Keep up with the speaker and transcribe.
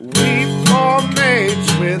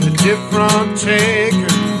with a different take.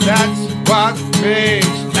 That's what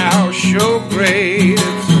makes our show great. It's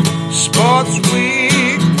a Sports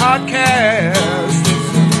Week podcast.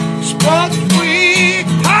 It's a Sports Week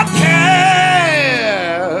podcast.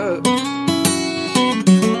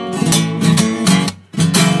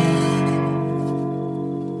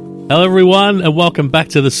 Hello everyone and welcome back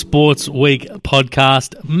to the Sports Week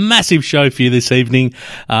podcast. Massive show for you this evening.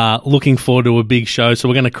 Looking forward to a big show, so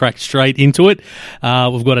we're going to crack straight into it.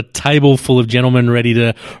 We've got a table full of gentlemen ready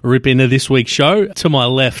to rip into this week's show. To my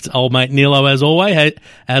left, old mate Nilo as always.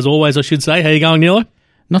 I should say. How you going, Nilo?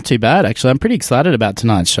 Not too bad, actually. I'm pretty excited about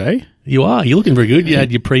tonight's show. You are. You're looking very good. You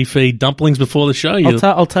had your pre-feed dumplings before the show.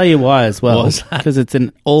 I'll tell you why as well. Because it's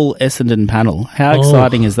an all Essendon panel. How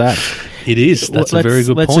exciting is that? It is. That's a very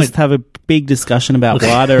good point. Let's just have a big discussion about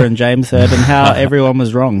Wider and James Heard and how everyone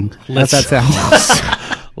was wrong. How's that sound?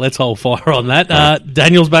 Let's hold fire on that.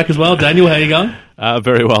 Daniel's back as well. Daniel, how you going?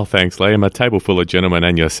 Very well, thanks, Liam. A table full of gentlemen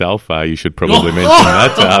and yourself. You should probably mention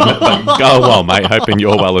that. But go well, mate. Hoping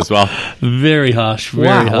you're well as well. Very harsh,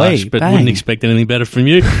 but wouldn't expect anything better from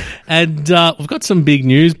you. And we've got some big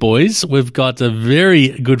news, boys. We've got a very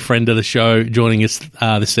good friend of the show joining us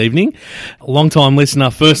this evening. Long-time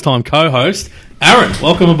listener, first-time co-host, Aaron.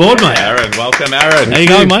 Welcome aboard, mate. Welcome, Aaron. How you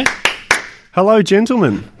going, mate? Hello,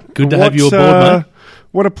 gentlemen. Good to have you aboard, mate.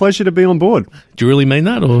 What a pleasure to be on board. Do you really mean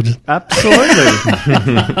that? Or just... Absolutely.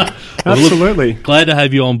 Absolutely. Look, glad to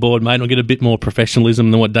have you on board, mate. I'll get a bit more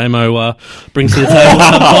professionalism than what Damo brings to the table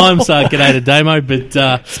sometimes. G'day to Damo.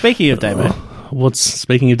 But speaking of Damo,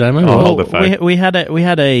 speaking of Damo? We had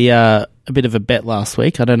a bit of a bet last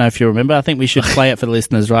week. I don't know if you remember. I think we should play it for the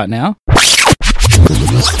listeners right now.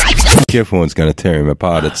 Everyone's going to tear him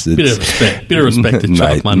apart. It's bit of respect to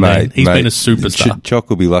Chock, mate. He's been a superstar. Chock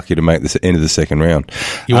will be lucky to make the end of the second round.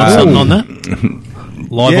 You want something on that?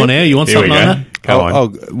 Live on air, you want something on that? Go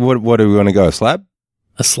on. What do we want to go, a slab?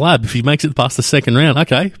 A slab, if he makes it past the second round.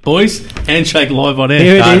 Okay, boys, handshake live on air.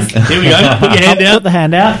 Here it is. Here we go. Put your hand out. Put the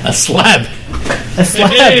hand out. A slab. A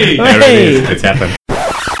slab. Hey. There it is. It's happened.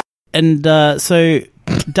 And so...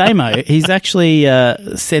 Damo, he's actually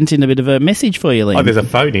sent in a bit of a message for you, Liam. Oh, there's a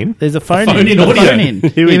phone in. There's a phone in audio.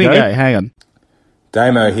 Here we go. Hang on.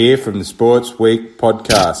 Damo here from the Sports Week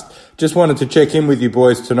podcast. Just wanted to check in with you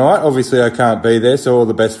boys tonight. Obviously, I can't be there, so all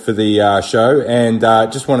the best for the show. And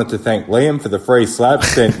just wanted to thank Liam for the free slab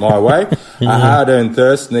sent my way. A hard-earned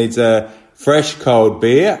thirst needs a fresh, cold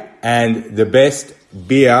beer, and the best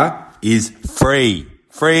beer is free.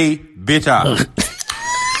 Free bitter.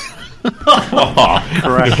 Oh,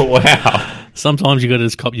 great. Wow. Sometimes you got to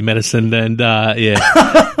just cop your medicine, and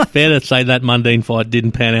fair to say that Mundine fight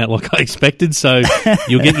didn't pan out like I expected, so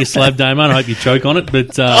you'll get your slab, Damo, and I hope you choke on it,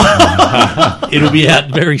 but it'll be out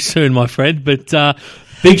very soon, my friend. But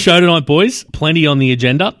big show tonight, boys. Plenty on the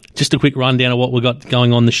agenda. Just a quick rundown of what we've got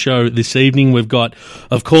going on the show this evening. We've got,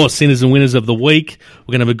 of course, Sinners and Winners of the Week.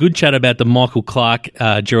 We're going to have a good chat about the Michael Clarke,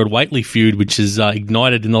 Gerard Whateley feud, which has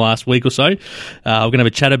ignited in the last week or so. We're going to have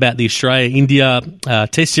a chat about the Australia-India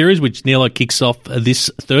Test Series, which Nilo kicks off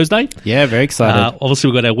this Thursday. Yeah, very excited.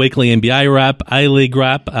 Obviously, we've got our weekly NBA wrap, A-League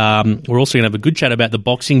wrap. We're also going to have a good chat about the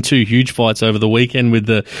boxing, two huge fights over the weekend with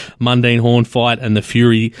the Mundine Horn fight and the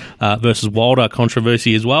Fury versus Wilder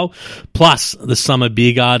controversy as well. Plus, the Summer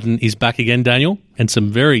Beer Garden is back again, Daniel, and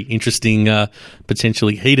some very interesting,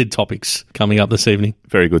 potentially heated topics coming up this evening.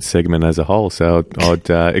 Very good segment as a whole, so I'd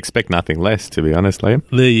expect nothing less, to be honest, Liam.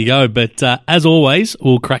 There you go. But as always,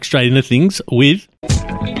 we'll crack straight into things with...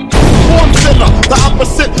 The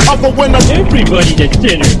opposite of a winner. Everybody gets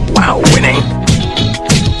dinner. Wow, winning.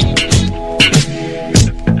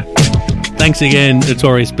 Thanks again,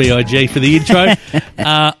 Notorious B.I.G. for the intro.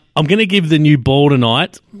 I'm going to give the new ball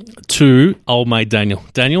tonight to old mate Daniel.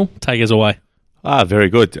 Daniel, take us away. Very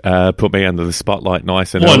good. Put me under the spotlight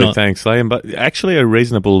nice and Why early. not? Thanks, Liam. But actually a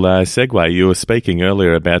reasonable segue. You were speaking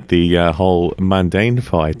earlier about the whole Mundine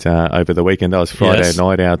fight over the weekend. That was Friday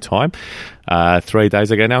night our time. 3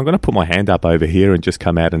 days ago. Now, I'm going to put my hand up over here and just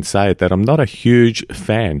come out and say that I'm not a huge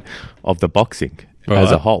fan of the boxing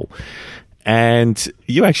as a whole. And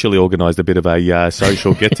you actually organised a bit of a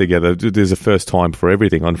social get-together. There's a first time for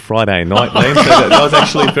everything on Friday night, Liam. So that was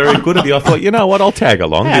actually very good of you. I thought, you know what, I'll tag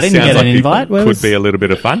along. I this didn't sounds get like an invite. it could be a little bit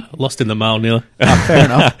of fun. Lost in the mail, Neil. Fair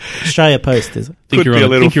enough. Australia Post, is it? Think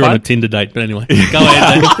you're on a Tinder date, but anyway. Go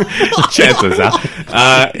ahead, Daniel. Chances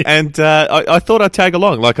are. And I thought I'd tag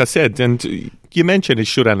along, like I said. And you mentioned it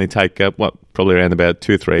should only take, probably around about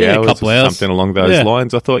 2 or 3 hours. A couple or hours. something along those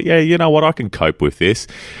lines. I thought, you know what, I can cope with this.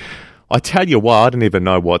 I tell you what, I don't even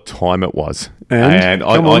know what time it was. And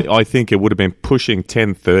I think it would have been pushing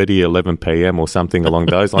 10:30, 11 p.m. or something along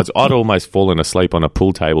those lines. I'd almost fallen asleep on a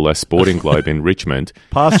pool table at Sporting Globe in Richmond.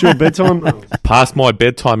 Past your bedtime? Past my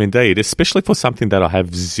bedtime, indeed, especially for something that I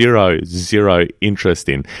have zero interest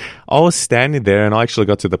in. I was standing there and I actually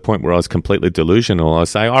got to the point where I was completely delusional. I was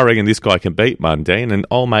saying, I reckon this guy can beat Mundine. And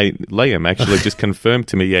old mate Liam actually just confirmed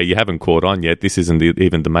to me, yeah, you haven't caught on yet. This isn't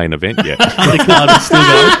even the main event yet. The card is still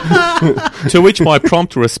going. To which my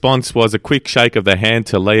prompt response was a quick shake of the hand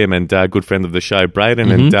to Liam and good friend of the show, Braden,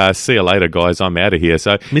 and see you later, guys. I'm out of here.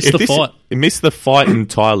 So Missed the fight. Missed the fight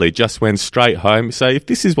entirely, just went straight home. So if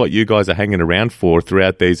this is what you guys are hanging around for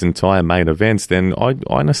throughout these entire main events, then I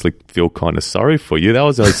honestly feel kind of sorry for you. That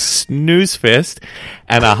was a snooze fest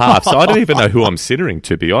and a half. So I don't even know who I'm centering,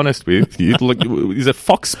 to be honest with you. Look, is it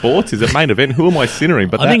Fox Sports? Is it main event? Who am I centering?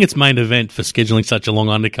 But I think it's main event for scheduling such a long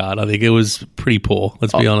undercard. I think it was pretty poor,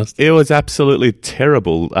 let's be honest. It was absolutely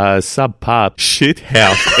terrible, subpar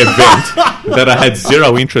shithouse event that I had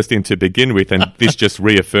zero interest in to begin with, and this just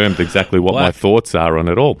reaffirmed exactly what my thoughts are on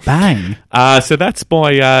it all. Bang. So that's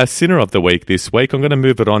my sinner of the week this week. I'm going to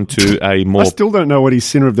move it on to a more... I still don't know what his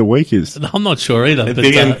sinner of the week is. I'm not sure either. But,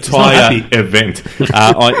 the entire event.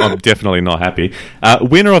 I'm definitely not happy.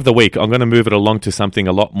 Winner of the week, I'm going to move it along to something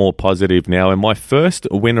a lot more positive now. And my first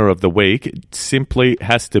winner of the week simply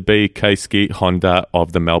has to be Keisuke Honda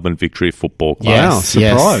of the Melbourne Victory Football Club. Wow,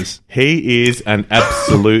 surprise. He is an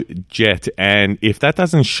absolute jet. And if that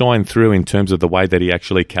doesn't shine through in terms of the way that he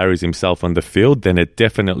actually carries himself on the field, then it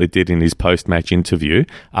definitely did in his post-match interview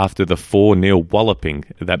after the 4-0 walloping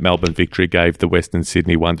that Melbourne Victory gave the Western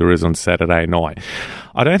Sydney Wanderers on Saturday night.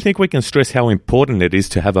 I don't think we can stress how important it is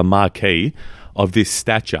to have a marquee of this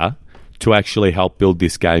stature to actually help build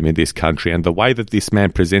this game in this country. And the way that this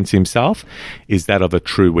man presents himself is that of a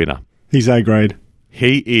true winner. He's A-grade.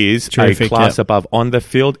 He is Terrific, a class above on the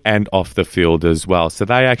field and off the field as well. So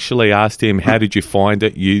they actually asked him, how did you find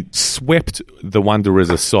it? You swept the Wanderers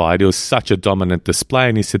aside. It was such a dominant display.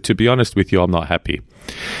 And he said, to be honest with you, I'm not happy.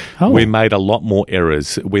 Oh. We made a lot more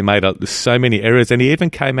errors. We made so many errors. And he even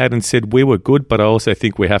came out and said, we were good, but I also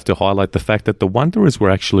think we have to highlight the fact that the Wanderers were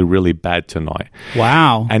actually really bad tonight.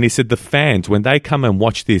 Wow. And he said the fans, when they come and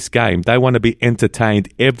watch this game, they want to be entertained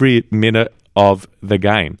every minute of the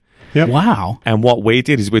game. Yep. Wow. And what we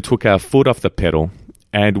did is we took our foot off the pedal,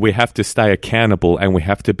 and we have to stay accountable, and we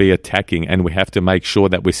have to be attacking, and we have to make sure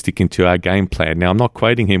that we're sticking to our game plan. Now, I'm not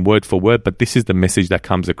quoting him word for word, but this is the message that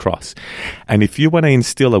comes across. And if you want to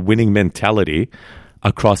instill a winning mentality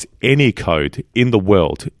across any code in the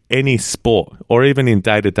world, any sport, or even in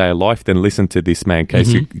day-to-day life, then listen to this man,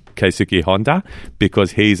 Keisuke Honda,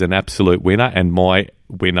 because he's an absolute winner and my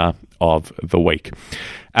winner of the week.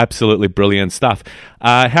 Absolutely brilliant stuff.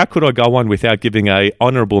 How could I go on without giving a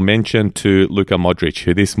honourable mention to Luka Modric,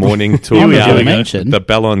 who this morning took the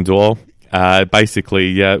Ballon d'Or,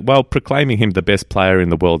 proclaiming him the best player in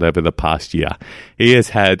the world over the past year. He has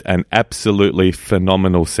had an absolutely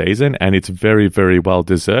phenomenal season, and it's very, very well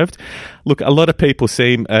deserved. Look, a lot of people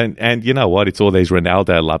seem, and you know what, it's all these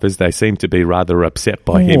Ronaldo lovers, they seem to be rather upset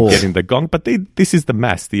by him getting the gong, but this is the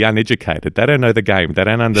mass, the uneducated. They don't know the game. They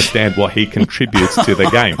don't understand what he contributes to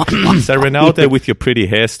the game. So Ronaldo, with your pretty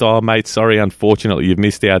hairstyle, mate, sorry, unfortunately, you've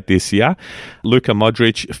missed out this year. Luka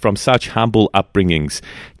Modric, from such humble upbringings.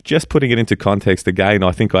 Just putting it into context again,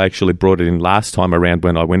 I think I actually brought it in last time around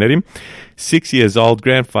when I went at him. 6 years old,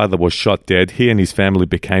 grandfather was shot dead. He and his family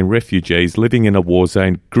became refugees, living in a war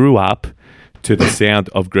zone, grew up to the sound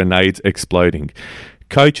of grenades exploding.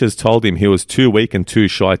 Coaches told him he was too weak and too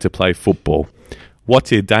shy to play football. What's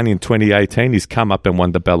he done in 2018? He's come up and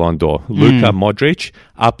won the Ballon d'Or. Luka Modric,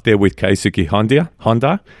 up there with Keisuke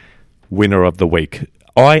Honda, winner of the week.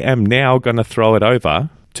 I am now going to throw it over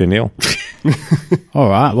to Neil. All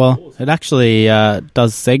right. Well, it actually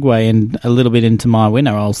does segue in a little bit into my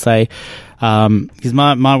winner, I'll say, because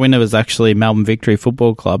my winner was actually Melbourne Victory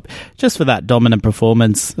Football Club, just for that dominant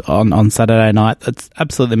performance on Saturday night. That's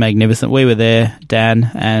absolutely magnificent. We were there, Dan,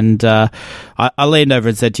 and I leaned over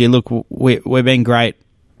and said to you, look, we've been great.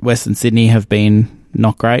 Western Sydney have been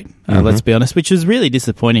not great, let's be honest, which was really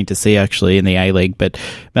disappointing to see actually in the A-League. But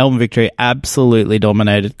Melbourne Victory absolutely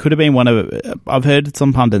dominated. Could have been I've heard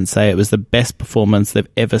some pundits say it was the best performance they've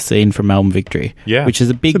ever seen from Melbourne Victory, which is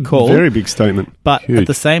a big call. Very big statement. But at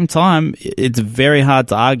the same time, it's very hard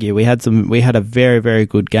to argue. We had a very, very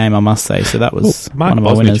good game, I must say. So that was one of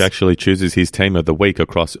my winners. Mark actually chooses his team of the week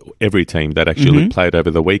across every team that actually played over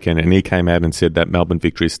the weekend, and he came out and said that Melbourne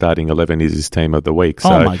Victory's starting 11 is his team of the week. So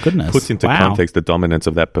oh my goodness. Puts into context the dominance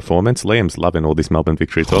of that performance. Liam's loving all this Melbourne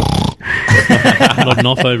Victory talk. Nodding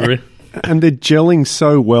off over it. And they're gelling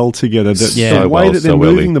so well together that Yeah. the way that they're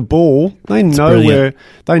moving the ball, they know brilliant.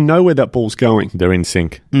 where that ball's going. They're in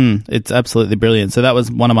sync. It's absolutely brilliant. So that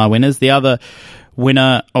was one of my winners. The other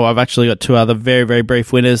winner, I've actually got two other very, very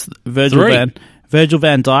brief winners. Virgil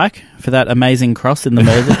van Dijk for that amazing cross in the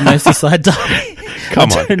Merseyside derby. Come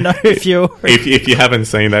I don't know if you haven't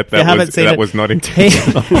seen that, that was not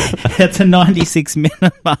intentional. That's a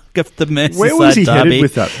 96-minute mark of the Merseyside derby. Where was he headed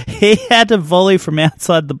with that? He had a volley from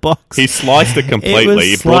outside the box. He sliced it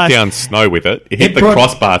completely. He brought down snow with it. He hit the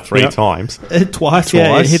crossbar three times. Twice.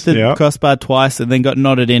 Yeah. It hit the crossbar twice and then got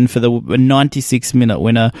nodded in for the 96-minute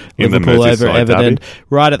winner, in Liverpool over Merseyside Everton, derby.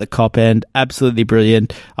 right at the cop end. Absolutely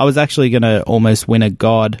brilliant. I was actually going to almost win a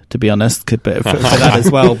God, to be honest, for that as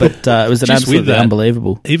well, but it was an Just with absolutely that,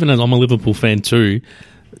 unbelievable. Even as I'm a Liverpool fan too,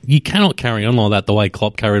 you cannot carry on like that the way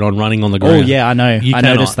Klopp carried on running on the ground. Oh, yeah, I know. I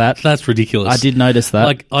noticed that. That's ridiculous. I did notice that.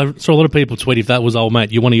 Like, I saw a lot of people tweet, if that was old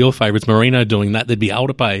mate, you're one of your favourites, Marino, doing that, they'd be able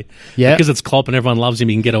to pay. Yeah. Because it's Klopp and everyone loves him,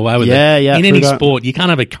 you can get away with it. Yeah, in any sport, you can't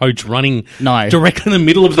have a coach running No. directly in the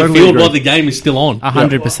middle of the field while the game is still on.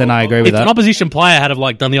 100% I agree with If that. an opposition player had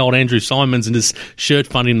done the old Andrew Simons and just shirt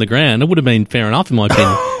funding the ground, it would have been fair enough, in my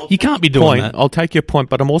opinion. You can't be doing that. I'll take your point,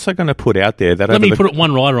 but I'm also going to put out there that... Let me put it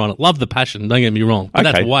one rider on it. Love the passion, don't get me wrong. But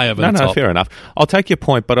that's way over the top. No, fair enough. I'll take your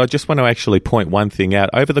point, but I just want to actually point one thing out.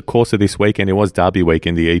 Over the course of this weekend, it was Derby week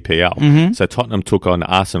in the EPL. So Tottenham took on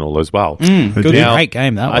Arsenal as well. Great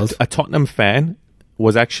game that was. A Tottenham fan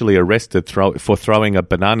was actually arrested for throwing a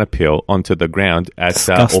banana peel onto the ground at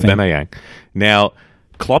Aubameyang. Now,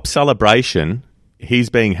 Klopp's celebration...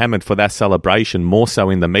 He's being hammered for that celebration more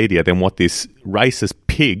so in the media than what this racist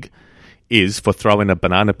pig is for throwing a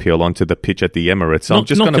banana peel onto the pitch at the Emirates. So I'm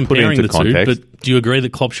just going to put it into context. But do you agree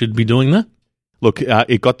that Klopp should be doing that? Look,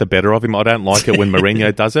 it got the better of him. I don't like it when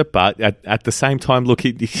Mourinho does it, but at the same time, look,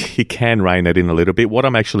 he can rein it in a little bit. What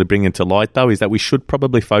I'm actually bringing to light, though, is that we should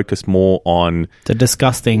probably focus more on the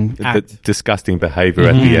disgusting behaviour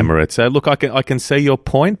at the Emirates. So, look, I can see your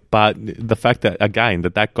point, but the fact that, again,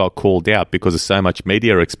 that got called out because of so much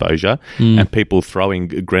media exposure and people throwing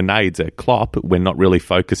grenades at Klopp when not really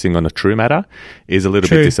focusing on a true matter is a little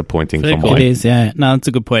bit disappointing for me. It is, yeah. No, that's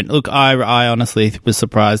a good point. Look, I honestly was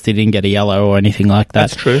surprised he didn't get a yellow or anything like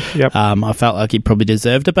that. That's true. Yep. I felt like he probably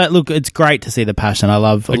deserved it, but look, it's great to see the passion. I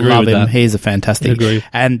love him. That. He's a fantastic. Agree.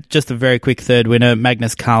 And just a very quick third winner,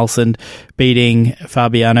 Magnus Carlsen beating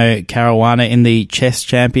Fabiano Caruana in the chess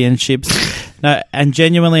championships. No, and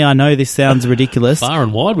genuinely, I know this sounds ridiculous. Far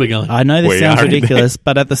and wide we're going. I know this sounds ridiculous,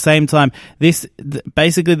 but at the same time,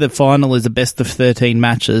 basically the final is a best of 13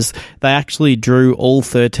 matches. They actually drew all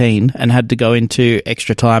 13 and had to go into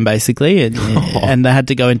extra time, basically, and they had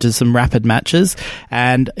to go into some rapid matches.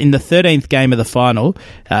 And in the 13th game of the final,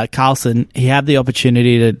 Carlsen, he had the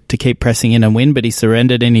opportunity to keep pressing in and win, but he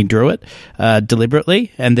surrendered and he drew it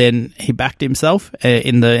deliberately, and then he backed himself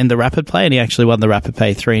in the rapid play, and he actually won the rapid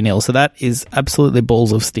play 3-0. So that is absolutely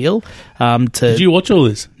balls of steel. Did you watch all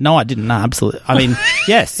this? No, I didn't. No, absolutely. I mean,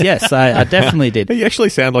 yes, I definitely did. You actually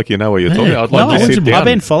sound like you know what you're talking about. I'd like to sit down. I've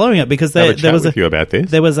been following it because there was with you about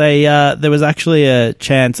this. There was actually a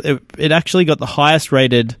chance. It actually got the highest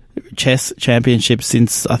rated chess championship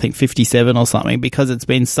since I think 57 or something, because it's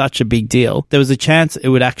been such a big deal. There was a chance it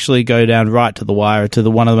would actually go down right to the wire, to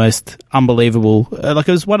one of the most unbelievable, it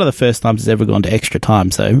was one of the first times it's ever gone to extra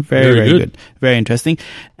time. So very good. Very interesting.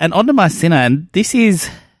 And on to my sinner, and this is...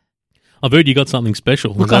 I've heard you got something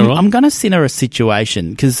special. Look, I'm going to sinner a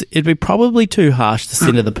situation because it'd be probably too harsh to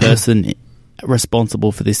sinner the person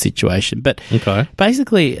responsible for this situation. But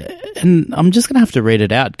basically, and I'm just going to have to read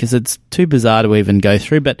it out because it's too bizarre to even go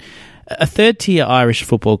through, but a third-tier Irish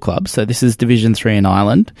football club, so this is Division 3 in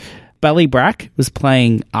Ireland, Ballybrack was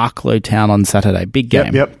playing Arklow Town on Saturday. Big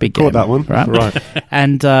game. Yep. Big Caught game. that one. Right.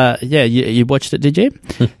 And, you watched it, did you?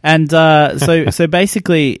 And so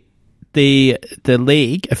basically... The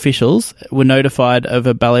league officials were notified of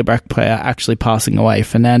a Ballybrack player actually passing away,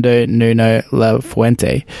 Fernando Nuno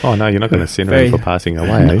Lafuente. Oh, no, you're not going to send him for passing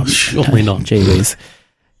away, no, surely not. Gee,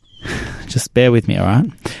 just bear with me, all right?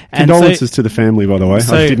 Condolences to the family, by the way.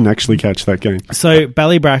 I didn't actually catch that game. So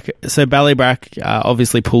Ballybrack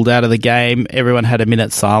obviously pulled out of the game. Everyone had a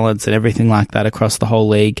minute's silence and everything like that across the whole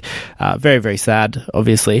league. Very, very sad,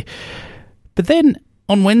 obviously. But then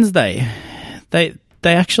on Wednesday,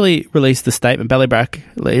 they actually released the statement, Ballybrack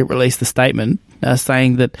released the statement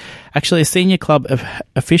saying that actually a senior club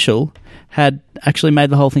official had actually made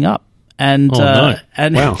the whole thing up. And, no.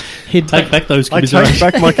 And wow. He'd take back those I take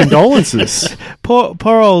back my condolences. Poor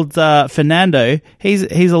old Fernando,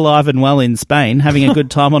 he's alive and well in Spain, having a good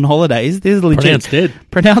time on holidays. This is legit. Pronounced dead.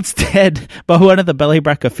 pronounced dead by one of the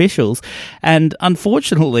Ballybrack officials. And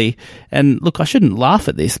unfortunately, and look, I shouldn't laugh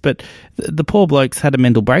at this, but the poor bloke's had a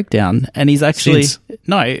mental breakdown, and he's actually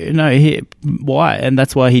why? And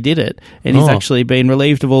that's why he did it. And he's actually been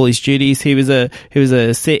relieved of all his duties. He was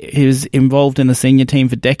involved in the senior team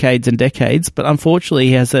for decades and decades, but unfortunately,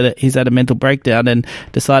 he's had a mental breakdown and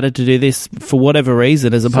decided to do this for whatever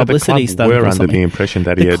reason as a publicity stunt. We're under the impression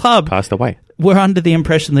that he had passed away. We're under the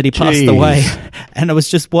impression that he passed away, and it was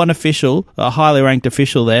just one official, a highly ranked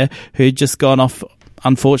official there, who'd just gone off,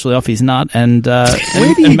 unfortunately, off his nut and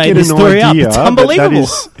made the story up. It's unbelievable. That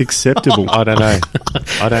is acceptable. I don't know.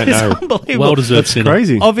 It's unbelievable. Well-deserved sinner.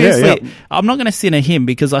 Crazy. Obviously, I'm not going to sin at him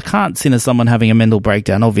because I can't sin at someone having a mental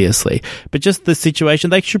breakdown, obviously. But just the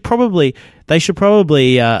situation, they should probably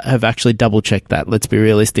have actually double-checked that. Let's be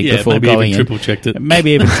realistic before going in. Maybe even triple-checked it.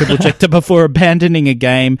 Maybe even triple-checked it before abandoning a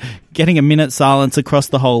game, getting a minute silence across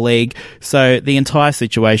the whole league. So the entire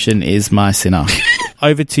situation is my sinner.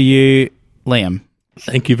 Over to you, Liam.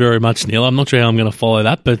 Thank you very much, Neil. I'm not sure how I'm going to follow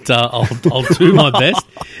that, but I'll do my best.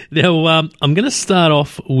 Now, I'm going to start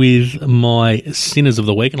off with my sinners of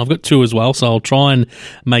the week, and I've got two as well, so I'll try and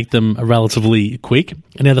make them relatively quick.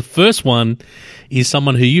 Now, the first one is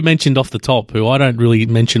someone who you mentioned off the top, who I don't really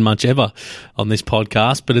mention much ever on this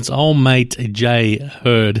podcast, but it's old mate Jay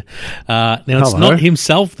Hurd. Now, it's not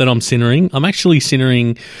himself that I'm sinnering. I'm actually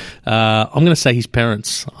sinnering, I'm going to say his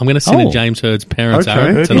parents. I'm going to sinner James Hurd's parents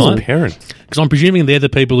tonight. His parents? Because I'm presuming they're the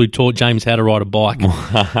people who taught James how to ride a bike. Here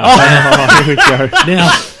we go.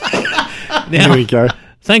 Here we go.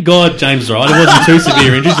 Thank God James is all right. It wasn't too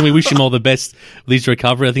severe injuries, and we wish him all the best with his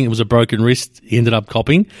recovery. I think it was a broken wrist he ended up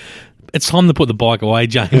copping. It's time to put the bike away,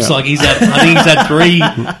 James. Yeah. I think he's had 3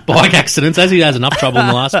 bike accidents, as he has enough trouble in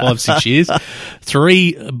the last 5-6 years.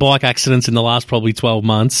 3 bike accidents in the last probably 12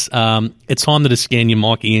 months. It's time to just scan your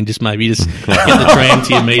Mikey and just get the tram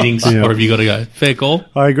to your meetings, wherever you got to go. Fair call?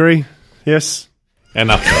 I agree. Yes.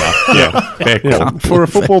 Enough. Fair call. Yeah. For a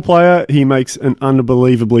football player, he makes an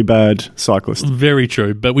unbelievably bad cyclist. Very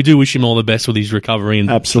true. But we do wish him all the best with his recovery. And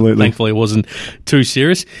absolutely. Thankfully, it wasn't too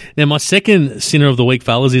serious. Now, my second sinner of the week,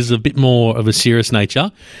 fellas, is a bit more of a serious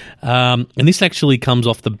nature. And this actually comes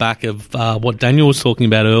off the back of what Daniel was talking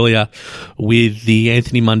about earlier with the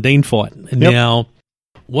Anthony Mundine fight. Yep. Now,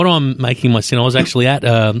 what I'm making my sin, I was actually at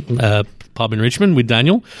pub in Richmond with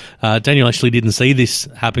Daniel. Daniel actually didn't see this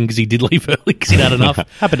happen because he did leave early because he'd had enough.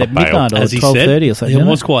 Happened at midnight or 12:30 or something. It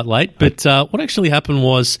was quite late. But what actually happened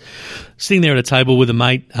was sitting there at a table with a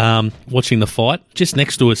mate watching the fight. Just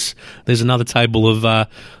next to us, there's another table of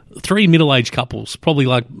 3 middle-aged couples, probably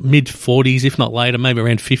like mid-40s, if not later, maybe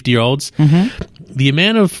around 50-year-olds. Mm-hmm. The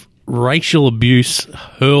amount of racial abuse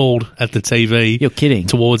hurled at the TV You're kidding.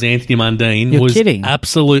 towards Anthony Mundine You're was kidding.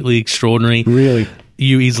 Absolutely extraordinary. Really?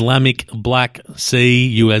 You Islamic black C,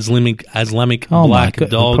 you Islamic black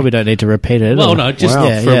dog. Probably don't need to repeat it. Well, no, just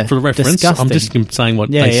for reference. Disgusting. I'm just saying what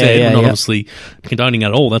they said. I'm not obviously condoning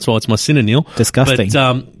at all. That's why it's my sin, Neil. Disgusting.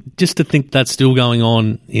 But just to think that's still going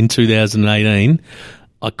on in 2018,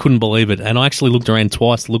 I couldn't believe it. And I actually looked around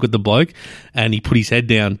twice to look at the bloke, and he put his head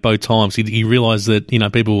down both times. He realised that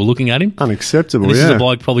people were looking at him. Unacceptable, and this is a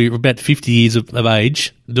bloke probably about 50 years of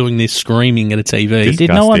age doing this screaming at a TV. Disgusting.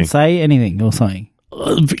 Did no one say anything or something?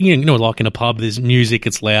 Like in a pub, there's music,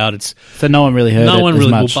 it's loud, so no one really heard it. No one really.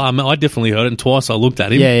 Much. Well, I definitely heard it, and twice I looked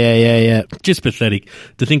at him. Yeah. Just pathetic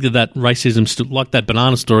to think that racism, like that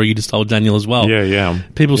banana story you just told Daniel as well. Yeah.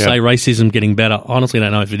 People say racism getting better. I honestly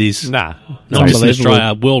don't know if it is. Nah, not just in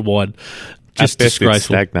Australia, worldwide. Just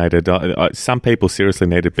disgraceful. It's stagnated. Some people seriously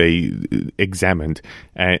need to be examined,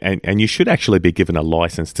 and you should actually be given a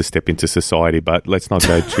license to step into society. But let's not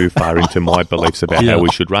go too far into my beliefs about how we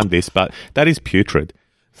should run this. But that is putrid.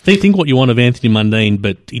 Think what you want of Anthony Mundine,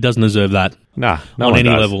 but he doesn't deserve that. No on any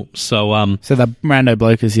level. So the rando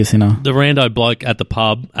bloke is your sinner. The rando bloke at the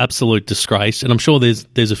pub, absolute disgrace. And I'm sure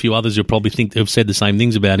there's a few others who probably think have said the same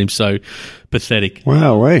things about him. So pathetic.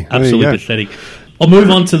 Wow, absolutely pathetic. I'll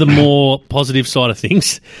move on to the more positive side of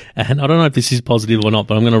things. And I don't know if this is positive or not,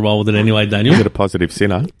 but I'm going to roll with it anyway, Daniel. Is it a positive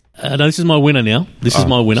sinner? No, this is my winner now. This is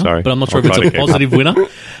my winner. Sorry. But I'm not sure if it's a positive winner.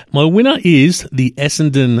 My winner is the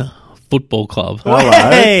Essendon Football Club.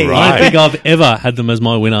 Hey! I don't think I've ever had them as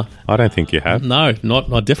my winner. I don't think you have. No, I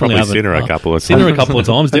definitely Probably haven't. Sinner a couple of times. Sinner a couple of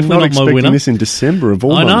times. Definitely not my winner. This in December of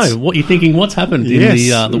all months. I know. What you're thinking? What's happened in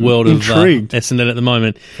the world of Essendon at the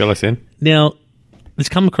moment? Fill us in. Now, it's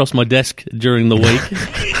come across my desk during the week.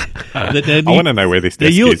 I want to know where this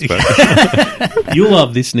desk is. But You'll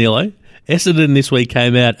love this, Nilo. Essendon this week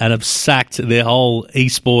came out and have sacked their whole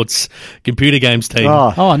esports computer games team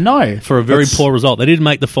Oh, no. for a very poor result. They didn't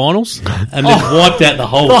make the finals, and they've wiped out the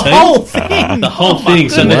whole team. Whole thing. The whole thing.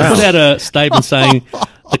 So they put out a statement saying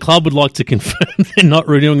the club would like to confirm they're not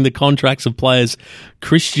renewing the contracts of players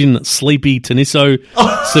Christian Sleepy Taniso,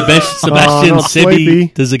 Sebastian not Sebi Sleepy.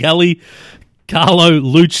 Dezagalli, Carlo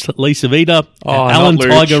Luch Lisavita, Alan not Luch.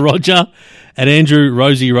 Tiger Roger, and Andrew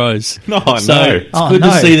Rosie Rose. No, so no. it's good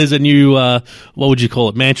to see there's a new, what would you call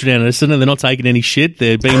it, mantra down at Essendon. They're not taking any shit.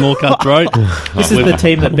 They're being more cutthroat. This is the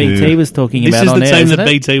team that BT was talking This about is on the air, team isn't that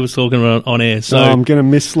it? BT was talking about on air. So I'm going to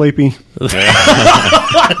miss Sleepy.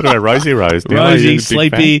 What about Rosie Rose? Do you know Rosie, you're a big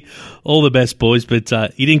Sleepy, all the best, boys. But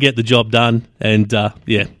you didn't get the job done. And,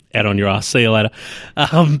 yeah, out on your ass. See you later.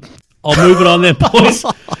 I'll move it on then, boys.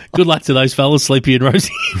 Good luck to those fellas, Sleepy and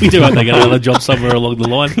Rosie. We do hope they get another job somewhere along the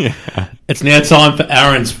line. It's now time for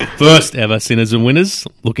Aaron's first ever Sinners and Winners.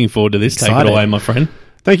 Looking forward to this. Take Excited. it away, my friend.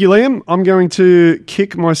 Thank you, Liam. I'm going to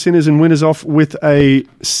kick my sinners and winners off with a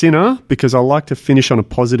sinner because I like to finish on a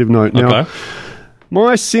positive note. Now, Okay.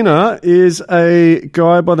 my sinner is a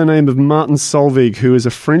guy by the name of Martin Solveig, who is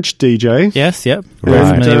a French DJ. Yes, yep. Right.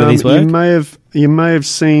 Familiar with his work. You may have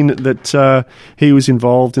seen that he was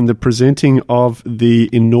involved in the presenting of the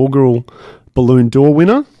inaugural Balloon d'Or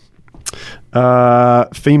winner,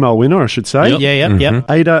 female winner, I should say. Yep. Yep.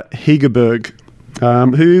 Ada Hegerberg,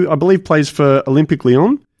 who I believe plays for Olympique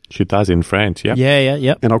Lyon. She does in France, yeah.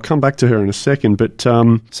 Yep. And I'll come back to her in a second. But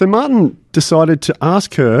so Martin decided to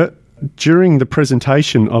ask her during the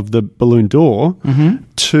presentation of the Balloon d'Or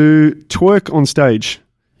to twerk on stage.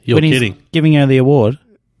 You're When he's kidding. giving her the award.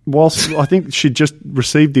 Whilst I think she'd just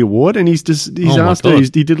received the award, and he's Oh my asked her, God.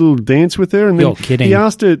 he did a little dance with her, and then You're kidding. he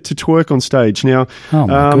asked her to twerk on stage. Now, Oh,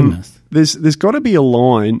 my goodness. there's got to be a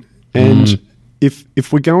line, and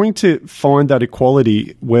if we're going to find that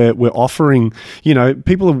equality where we're offering,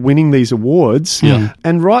 people are winning these awards,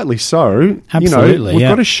 and rightly so, Absolutely, we've yeah.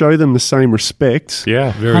 got to show them the same respect.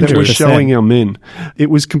 Yeah, very That we're 100%. showing our men. It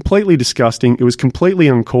was completely disgusting. It was completely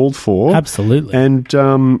uncalled for. Absolutely. And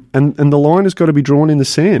the line has got to be drawn in the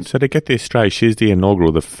sand. So to get this straight, she's the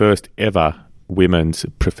inaugural, the first ever women's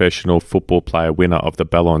professional football player winner of the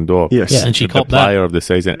Ballon d'Or. Yes. Yeah, And she the copped player that. of the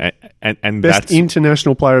season, and Best that's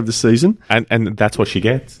international player of the season, and that's what she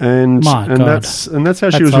gets. and My God. that's how she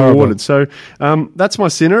That's was horrible. rewarded. So that's my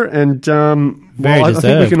sinner, and Very I think we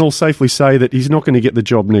deserved. can all safely say that he's not going to get the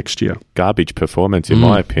job next year. Garbage performance, in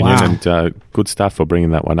my opinion, wow. and good stuff for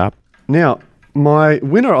bringing that one up. Now, my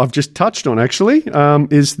winner I've just touched on actually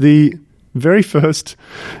is the very first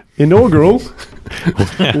inaugural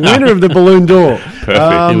winner of the Balloon d'Or. Perfect.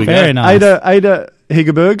 Here we go. Very nice. Ada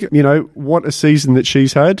Hegerberg, what a season that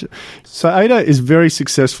she's had. So Ada is very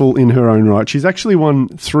successful in her own right. She's actually won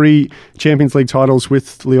 3 Champions League titles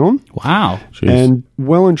with Lyon, Wow. and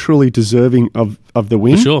well and truly deserving of the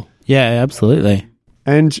win. For sure. Yeah, absolutely.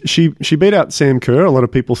 And she beat out Sam Kerr. A lot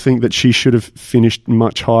of people think that she should have finished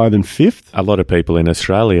much higher than 5th. A lot of people in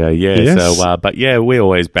Australia, yeah. Yes. So, but yeah, we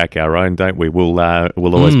always back our own, don't we? We'll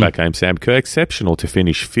always back home Sam Kerr. Exceptional to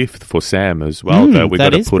finish 5th for Sam as well. Though we've got that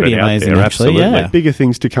to is put pretty it out amazing, there, actually, absolutely. yeah. Bigger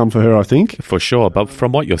things to come for her, I think. For sure. But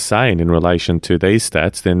from what you're saying in relation to these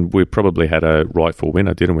stats, then we probably had a rightful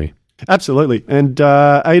winner, didn't we? Absolutely. And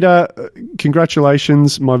Ada,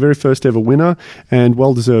 congratulations, my very first ever winner, and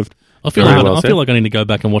well deserved. I feel Very like well I said. feel like I need to go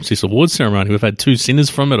back and watch this awards ceremony. We've had 2 sinners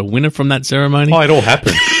from it, a winner from that ceremony. it all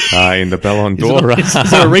happened in the Ballon d'Or. Is there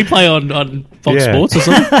a replay on Fox Yeah. Sports or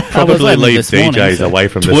something? Probably only leave this morning, DJs so away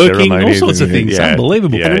from the twerking, ceremony. all sorts of things.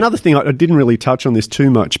 Unbelievable. Yeah. And another thing, I didn't really touch on this too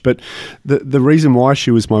much, but the reason why she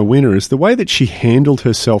was my winner is the way that she handled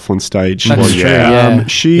herself on stage. That's Well, true. yeah. Yeah.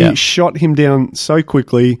 She Yeah. shot him down so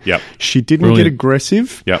quickly. Yep. She didn't Brilliant. get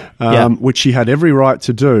aggressive, Yep. which she had every right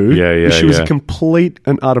to do. Yeah, But she was yeah. a complete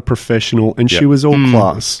and utter professional, and she Yep. was all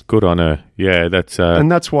class. Good on her. Yeah, that's... And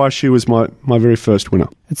that's why she was my very first winner.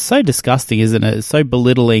 It's so disgusting, isn't it? It's so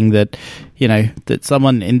belittling that, that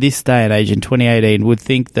someone in this day and age in 2018 would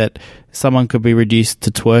think that someone could be reduced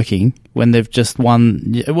to twerking when they've just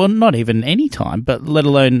won, well, not even any time, but let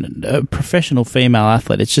alone a professional female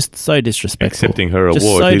athlete. It's just so disrespectful. Accepting her just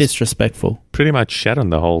award so is- disrespectful. pretty much shat on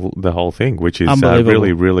the whole thing, which is Unbelievable.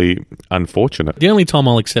 really, really unfortunate. The only time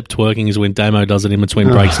I'll accept twerking is when Damo does it in between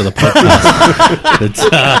breaks of the podcast.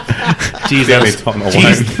 But, geez, The only that was- time I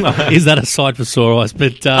geez, won't. is that a sight for sore eyes?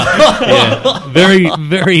 But yeah, very,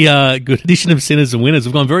 very good edition of Sinners and Winners.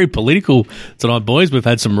 We've gone very political tonight, boys. We've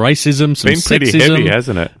had some racism, some Been pretty sexism. heavy,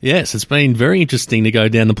 hasn't it? Yes, It's been very interesting to go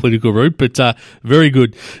down the political route, but very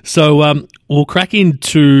good. So we'll crack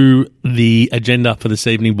into the agenda for this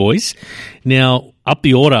evening, boys. Now, up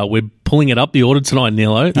the order. We're pulling it up the order tonight,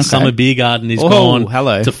 Nilo. Okay. Summer Beer Garden is gone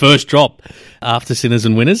to first drop after Sinners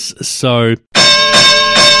and Winners. So,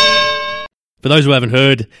 for those who haven't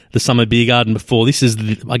heard the Summer Beer Garden before, this is,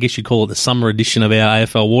 I guess you'd call it the summer edition of our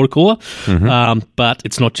AFL water cooler. Mm-hmm. But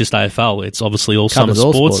it's not just AFL. It's obviously all summer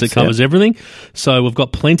sports. It covers everything. So we've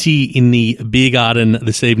got plenty in the beer garden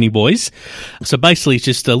this evening, boys. So basically it's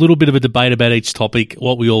just a little bit of a debate about each topic,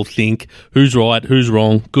 what we all think, who's right, who's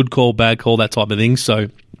wrong, good call, bad call, that type of thing. So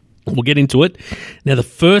we'll get into it. Now, the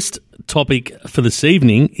first topic for this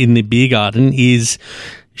evening in the beer garden is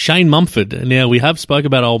Shane Mumford. Now, we have spoke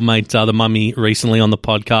about old mate the Mummy recently on the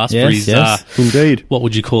podcast. Yes, indeed. What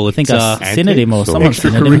would you call it? I think I sent him or someone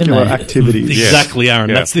sent him, extracurricular activities. Exactly, Aaron.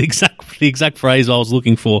 Yeah. That's the exact phrase I was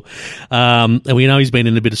looking for. And we know he's been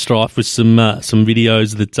in a bit of strife with some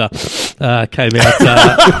videos that came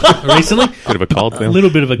out recently. Bit of a cold there. A little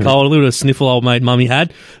bit of a cold, a little bit of sniffle old mate Mummy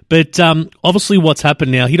had. But obviously what's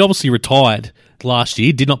happened now, he'd obviously retired last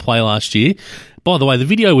year, did not play last year. By the way, the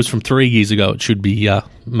video was from 3 years ago. It should be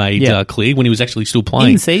made clear, when he was actually still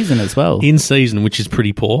playing. In season as well. In season, which is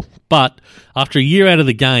pretty poor. But after a year out of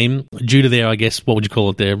the game, due to their, I guess, what would you call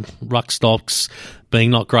it, their ruck stocks being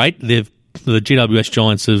not great, the GWS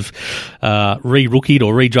Giants have re-rookied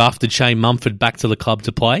or redrafted Shane Mumford back to the club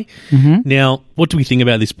to play. Mm-hmm. Now, what do we think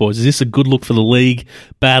about this, boys? Is this a good look for the league,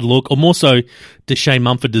 bad look, or more so, does Shane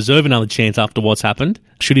Mumford deserve another chance after what's happened?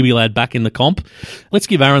 Should he be allowed back in the comp? Let's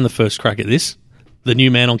give Aaron the first crack at this. The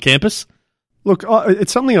new man on campus? Look,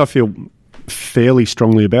 it's something I feel fairly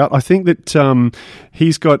strongly about. I think that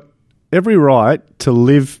he's got every right to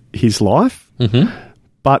live his life,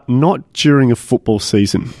 but not during a football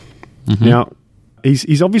season. Mm-hmm. Now,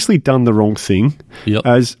 he's obviously done the wrong thing,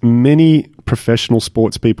 as many professional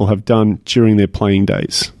sports people have done during their playing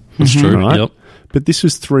days. That's true. Right? Yep. But this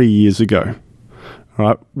was 3 years ago. All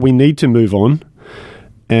right? We need to move on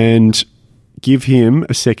and give him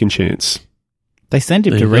a second chance. They sent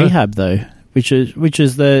him to rehab, though, which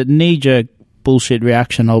is the knee-jerk bullshit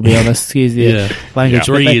reaction, I'll be honest. Excuse the language.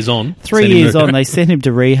 3 years on. 3 years on, they sent him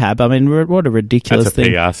to rehab. I mean, what a ridiculous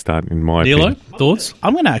thing. That's a PR stunt, in my opinion. Thoughts?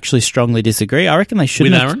 I'm going to actually strongly disagree. I reckon they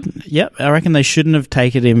shouldn't I reckon they shouldn't have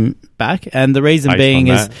taken him back. And the reason being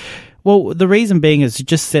is it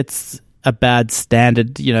just sets a bad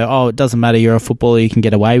standard, it doesn't matter, you're a footballer, you can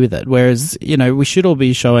get away with it. Whereas, we should all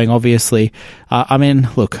be showing, obviously,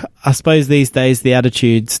 look, I suppose these days the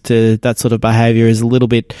attitudes to that sort of behaviour is a little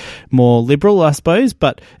bit more liberal, I suppose,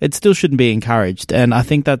 but it still shouldn't be encouraged. And I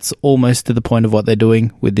think that's almost to the point of what they're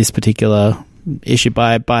doing with this particular issue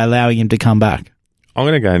by allowing him to come back. I'm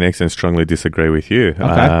going to go next and strongly disagree with you.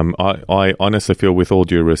 Okay. I honestly feel, with all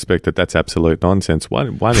due respect, that's absolute nonsense.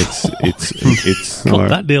 One, it's not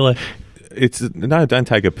that dealer. No, don't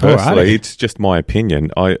take it personally. Right. It's just my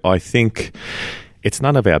opinion. I think it's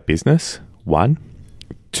none of our business, one.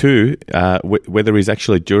 Two, whether he's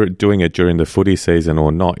actually doing it during the footy season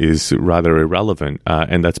or not is rather irrelevant,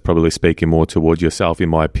 and that's probably speaking more towards yourself, in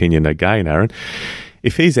my opinion, again, Aaron.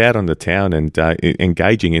 If he's out on the town and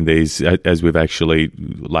engaging in these, as we've actually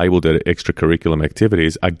labelled it, extracurricular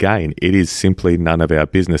activities, again, it is simply none of our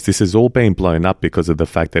business. This has all been blown up because of the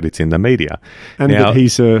fact that it's in the media. And that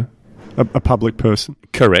he's a public person.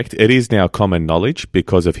 Correct. It is now common knowledge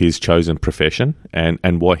because of his chosen profession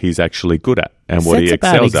and what he's actually good at and what he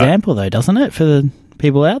excels at. Sets a bad example, though, doesn't it, for the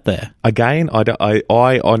people out there? Again,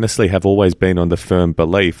 I honestly have always been on the firm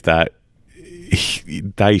belief that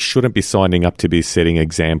they shouldn't be signing up to be setting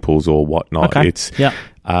examples or whatnot. Okay. It's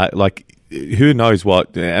who knows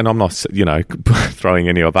what, and I'm not, throwing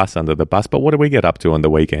any of us under the bus, but what do we get up to on the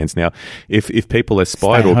weekends? Now, if people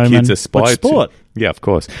aspire or kids aspire to... Yeah, of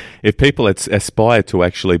course. If people aspire to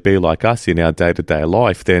actually be like us in our day-to-day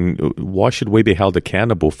life, then why should we be held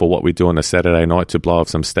accountable for what we do on a Saturday night to blow off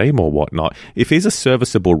some steam or whatnot? If he's a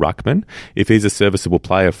serviceable ruckman, if he's a serviceable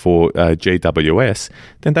player for GWS,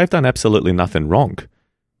 then they've done absolutely nothing wrong.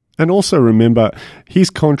 And also remember,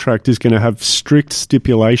 his contract is going to have strict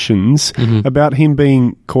stipulations about him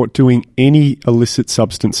being caught doing any illicit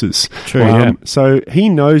substances. True. So he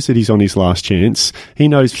knows that he's on his last chance. He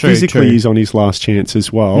knows physically he's on his last chance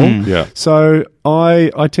as well. Yeah. So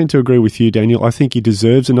I tend to agree with you, Daniel. I think he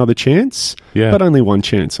deserves another chance, but only one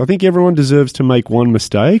chance. I think everyone deserves to make one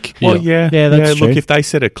mistake. Well, that's true. Look, if they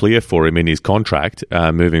set it clear for him in his contract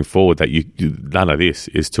moving forward that none of this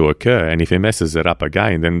is to occur, and if he messes it up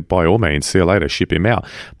again, then then by all means, see you later, ship him out.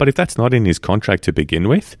 But if that's not in his contract to begin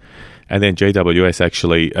with, and then GWS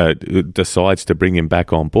actually decides to bring him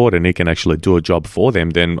back on board and he can actually do a job for them,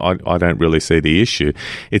 then I don't really see the issue.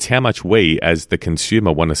 It's how much we, as the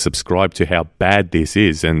consumer, want to subscribe to how bad this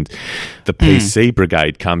is. And the PC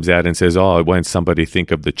brigade comes out and says, oh, won't somebody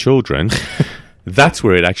think of the children? That's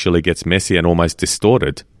where it actually gets messy and almost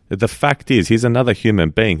distorted. The fact is, he's another human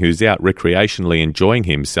being who's out recreationally enjoying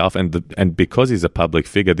himself, and because he's a public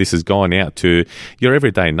figure, this has gone out to your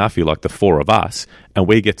everyday nuffy like the four of us, and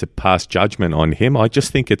we get to pass judgment on him. I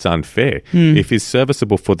just think it's unfair. If he's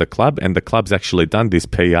serviceable for the club, and the club's actually done this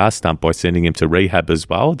PR stunt by sending him to rehab as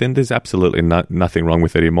well, then there's absolutely nothing wrong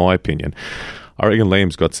with it, in my opinion. I reckon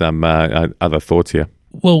Liam's got some other thoughts here.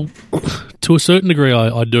 Well, to a certain degree,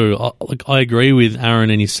 I do. I agree with Aaron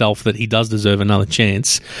and yourself that he does deserve another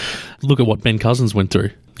chance. Look at what Ben Cousins went through.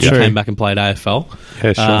 He came back and played AFL.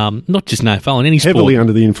 Yeah, sure. Not just in AFL, in any sport. Heavily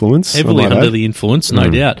under the influence. No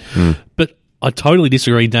doubt. But I totally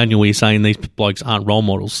disagree, Daniel, where you're saying these blokes aren't role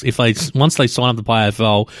models. Once they sign up to play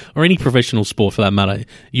AFL, or any professional sport for that matter,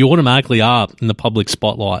 you automatically are in the public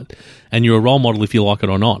spotlight, and you're a role model if you like it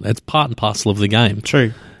or not. It's part and parcel of the game.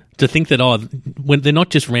 True. To think that, when they're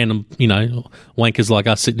not just random, wankers like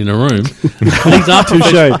us sitting in a room.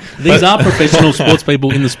 These are professional sports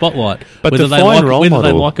people in the spotlight. But whether they like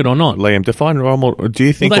it or not. Liam, define role model. Do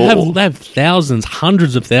you think they have thousands,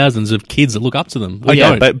 hundreds of thousands of kids that look up to them?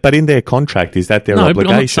 But in their contract, is that their obligation?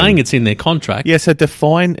 But I'm not saying it's in their contract. Yeah, so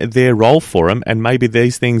define their role for them, and maybe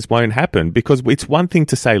these things won't happen. Because it's one thing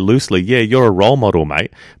to say loosely, yeah, you're a role model,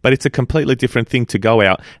 mate, but it's a completely different thing to go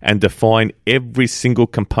out and define every single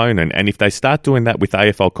component. And if they start doing that with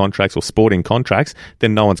AFL contracts or sporting contracts,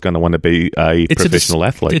 then no one's going to want to be a professional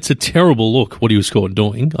athlete. It's a terrible look what he was caught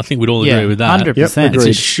doing. I think we'd all agree with that. 100%. It's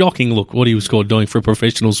a shocking look what he was caught doing for a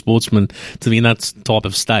professional sportsman to be in that type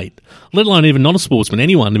of state. Let alone even not a sportsman,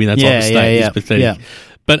 anyone to be in that type of state is pathetic. Yeah.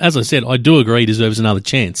 But as I said, I do agree he deserves another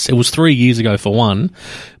chance. It was 3 years ago for one.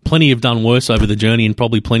 Plenty have done worse over the journey, and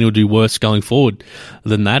probably plenty will do worse going forward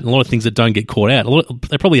than that. And a lot of things that don't get caught out.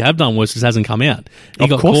 They probably have done worse, it just hasn't come out. He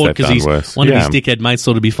got caught because one of his dickhead mates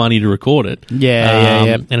thought it'd be funny to record it.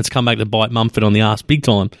 And it's come back to bite Mumford on the arse big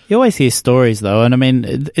time. You always hear stories, though, and I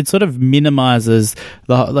mean, it sort of minimises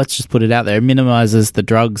let's just put it out there, it minimises the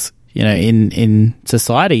drugs, in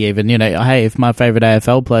society even. Hey, if my favourite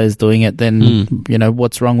AFL player is doing it, then,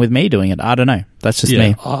 what's wrong with me doing it? I don't know. That's just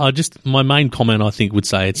me. My main comment, I think, would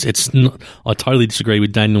say it's not, I totally disagree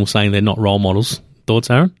with Daniel saying they're not role models. Thoughts,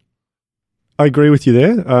 Aaron? I agree with you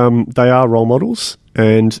there. They are role models,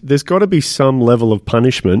 and there's got to be some level of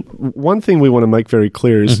punishment. One thing we want to make very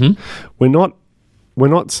clear is we're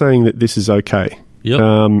not saying that this is okay.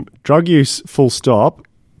 Drug use, full stop,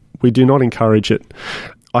 we do not encourage it.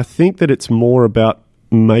 I think that it's more about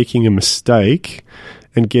making a mistake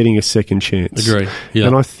and getting a second chance. Agree. Yeah.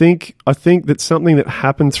 And I think that something that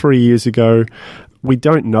happened 3 years ago, we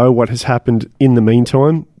don't know what has happened in the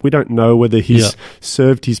meantime. We don't know whether he's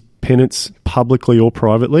served his penance publicly or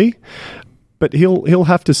privately. But he'll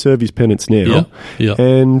have to serve his penance now. Yeah.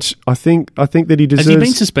 And I think that he deserves. Has he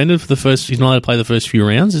been suspended for he's not allowed to play the first few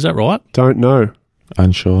rounds, is that right? Don't know.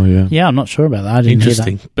 Unsure, yeah. Yeah, I'm not sure about that. I didn't hear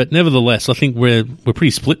that. But nevertheless, I think we're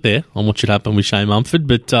pretty split there on what should happen with Shane Mumford.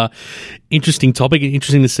 But interesting topic,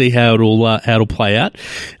 interesting to see how it'll play out.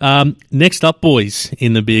 Next up, boys,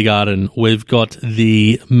 in the beer garden, we've got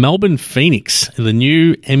the Melbourne Phoenix, the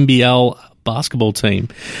new NBL basketball team.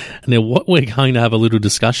 Now, what we're going to have a little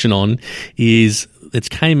discussion on is it's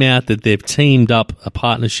came out that they've teamed up a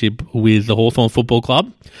partnership with the Hawthorn Football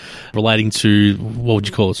Club relating to, what would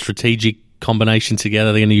you call it, strategic combination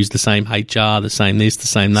together. They're going to use the same HR, the same this, the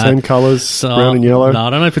same that. Same colours, brown and yellow. No, I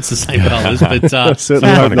don't know if it's the same colours, but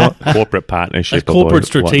certainly hope not. Corporate partnership. A corporate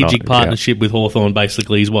strategic partnership with Hawthorn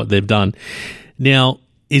basically is what they've done. Now,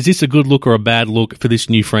 is this a good look or a bad look for this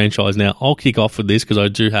new franchise? Now, I'll kick off with this because I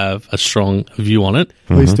do have a strong view on it.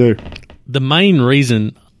 Please do. The main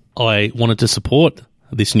reason I wanted to support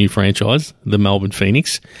this new franchise, the Melbourne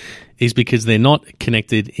Phoenix, is because they're not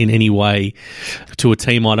connected in any way to a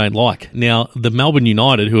team I don't like. Now, the Melbourne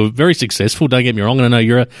United, who are very successful, don't get me wrong, and I know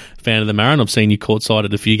you're a fan of them, Aaron. I've seen you courtside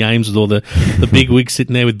at a few games with all the big wigs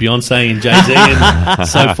sitting there with Beyonce and Jay-Z and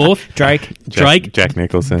so forth. Drake. Jack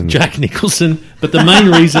Nicholson. But the main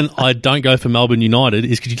reason I don't go for Melbourne United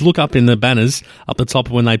is because you look up in the banners up the top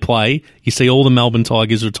when they play, you see all the Melbourne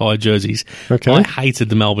Tigers retired jerseys. Okay. I hated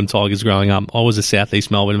the Melbourne Tigers growing up. I was a Southeast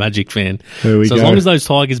Melbourne Magic fan. There we go. As long as those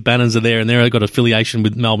Tigers banners Lions are there and they've got affiliation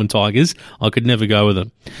with Melbourne Tigers, I could never go with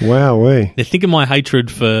them. Wowee. Now, think of my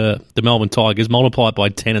hatred for the Melbourne Tigers, multiply it by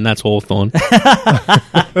 10, and that's Hawthorn. And now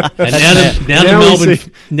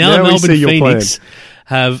the Melbourne Phoenix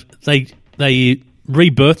they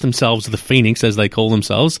rebirth themselves, the Phoenix, as they call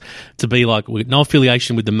themselves, to be like, with no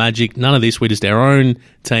affiliation with the Magic, none of this, we're just our own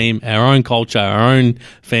team, our own culture, our own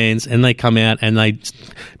fans, and they come out and they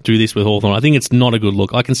do this with Hawthorn. I think it's not a good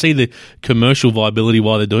look. I can see the commercial viability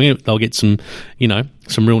why they're doing it. They'll get some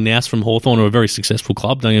real nous from Hawthorn, or a very successful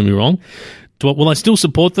club, don't get me wrong. Will I still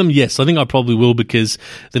support them? Yes, I think I probably will, because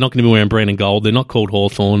they're not going to be wearing brown and gold. They're not called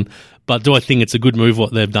Hawthorn. But do I think it's a good move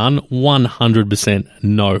what they've done? 100%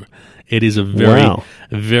 no. It is a very,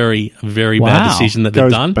 very, very bad decision that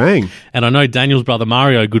they've done. Bang. And I know Daniel's brother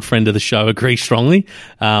Mario, a good friend of the show, agrees strongly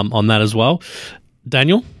on that as well.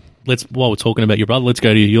 Daniel, while we're talking about your brother, let's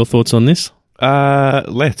go to your thoughts on this.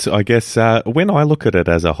 I guess, when I look at it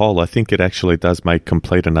as a whole, I think it actually does make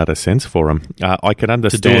complete and utter sense for him. I can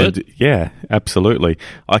understand. To do it? Yeah, absolutely.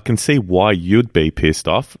 I can see why you'd be pissed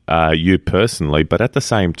off, you personally, but at the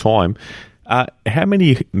same time, how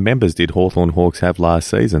many members did Hawthorn Hawks have last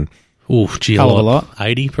season? Oh, gee, a lot.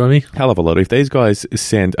 80, probably. Hell of a lot. If these guys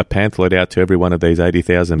send a pamphlet out to every one of these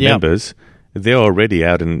 80,000 members, they're already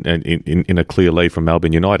out in a clear lead from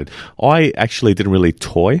Melbourne United. I actually didn't really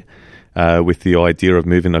toy with the idea of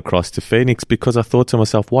moving across to Phoenix, because I thought to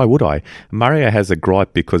myself, why would I? Mario has a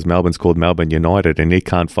gripe because Melbourne's called Melbourne United and he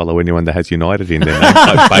can't follow anyone that has United in their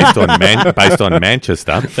name based on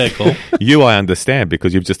Manchester. Fair call. You, I understand,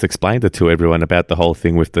 because you've just explained it to everyone about the whole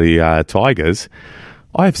thing with the Tigers.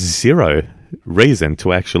 I have zero reason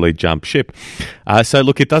to actually jump ship. So,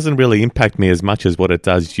 look, it doesn't really impact me as much as what it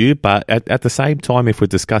does you, but at the same time, if we're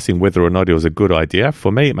discussing whether or not it was a good idea,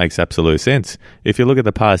 for me, it makes absolute sense. If you look at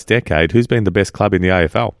the past decade, who's been the best club in the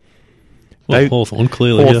AFL? Well, Hawthorn,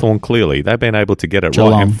 clearly. Hawthorn, clearly. They've been able to get it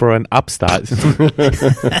right. And for an upstart...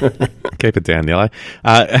 keep it down, Yellow.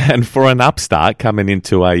 And for an upstart coming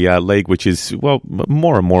into a league which is, well,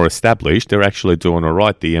 more and more established, they're actually doing all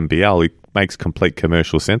right, the NBL. It makes complete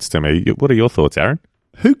commercial sense to me. What are your thoughts, Aaron?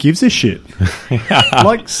 Who gives a shit?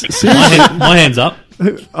 Like, seriously? My hand's up.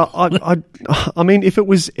 I mean, if it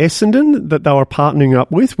was Essendon that they were partnering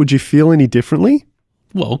up with, would you feel any differently?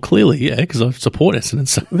 Well, clearly, yeah, because I support Essendon.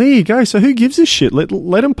 So. There you go. So who gives a shit?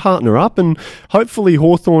 Let them partner up, and hopefully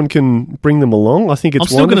Hawthorn can bring them along. I think it's. I'm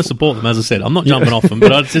still going to support them, as I said. I'm not jumping off them,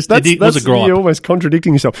 but it was a gripe. You're almost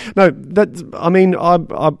contradicting yourself. No,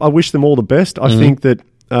 I wish them all the best. I think that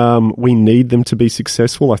we need them to be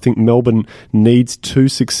successful. I think Melbourne needs two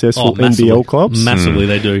successful NBL clubs. Massively,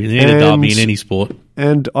 they do. They need a derby in any sport.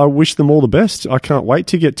 And I wish them all the best. I can't wait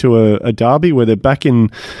to get to a derby where they're back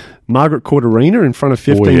in Margaret Court Arena in front of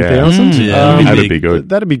 15,000. That'd be good.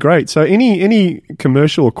 That'd be great. So any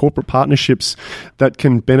commercial or corporate partnerships that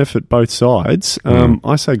can benefit both sides,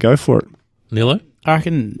 I say go for it. Nilo? I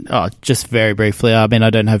reckon, just very briefly, I mean,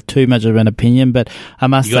 I don't have too much of an opinion, but I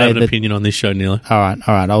must say that... You have an opinion on this show, Nilo. All right.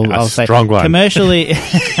 I'll say... Strong one. Commercially,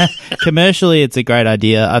 it's a great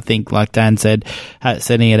idea. I think, like Dan said,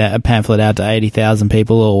 sending a pamphlet out to 80,000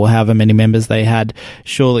 people or however many members they had,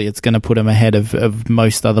 surely it's going to put them ahead of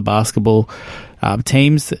most other basketball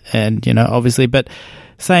teams, and, obviously. But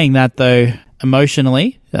saying that, though,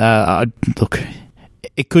 emotionally, look,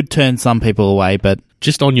 it could turn some people away, but...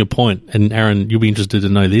 Just on your point, and Aaron, you'll be interested to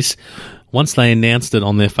know this. Once they announced it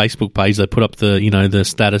on their Facebook page, they put up the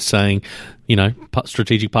status saying,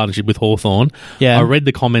 strategic partnership with Hawthorn. Yeah. I read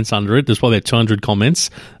the comments under it. There's probably about 200 comments.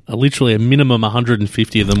 Literally a minimum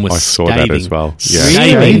 150 of them were scathing. I saw that as well. Yeah.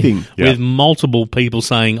 Scathing. With multiple people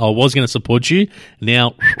saying, I was going to support you.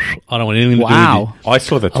 Now, I don't want anything to do with you. I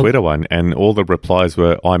saw the Twitter one, and all the replies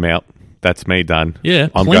were, I'm out. That's me done. Yeah,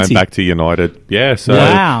 I'm going back to United. Yeah,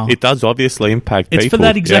 so it does obviously impact people. It's for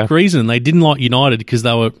that exact reason. They didn't like United because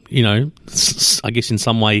they were, I guess in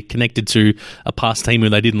some way connected to a past team who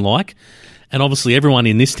they didn't like. And obviously everyone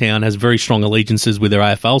in this town has very strong allegiances with their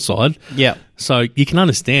AFL side. Yeah. So you can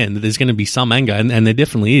understand that there's going to be some anger, and there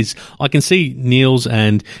definitely is. I can see Neil's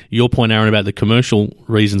and your point, Aaron, about the commercial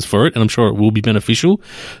reasons for it, and I'm sure it will be beneficial,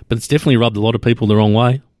 but it's definitely rubbed a lot of people the wrong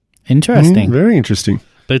way. Interesting. Very interesting.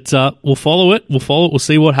 But we'll follow it. We'll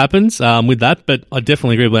see what happens with that. But I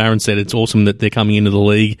definitely agree with what Aaron said. It's awesome that they're coming into the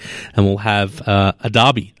league and we'll have a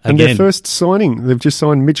derby again. And their first signing, they've just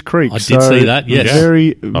signed Mitch Creek. I did see that, yes.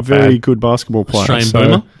 Very good basketball player. Australian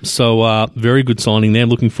boomer. So very good signing there.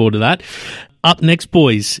 Looking forward to that. Up next,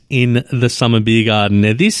 boys, in the Summer Beer Garden.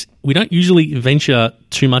 Now, we don't usually venture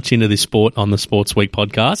too much into this sport on the Sports Week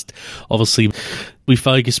podcast. Obviously, we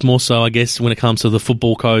focus more so, I guess, when it comes to the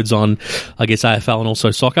football codes on, I guess, AFL and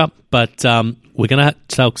also soccer. But we're going to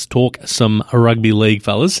talk some rugby league,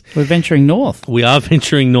 fellas. We're venturing north. We are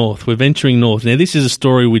venturing north. We're venturing north. Now, this is a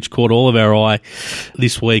story which caught all of our eye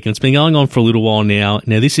this week, and it's been going on for a little while now.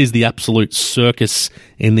 Now, this is the absolute circus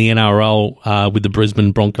in the NRL with the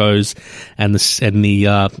Brisbane Broncos and the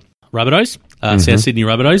Rabbitohs. South Sydney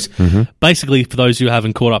Rabbitohs. Basically, for those who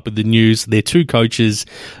haven't caught up with the news, their two coaches,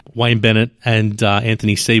 Wayne Bennett and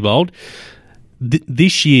Anthony Seibold,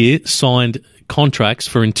 this year signed contracts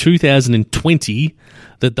for in 2020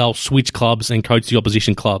 that they'll switch clubs and coach the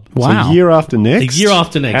opposition club. Wow. So year after next? A year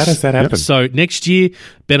after next. How does that happen? So next year,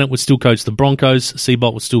 Bennett would still coach the Broncos,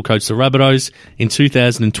 Seibold would still coach the Rabbitohs. In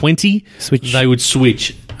 2020, they would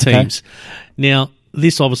switch teams. Now,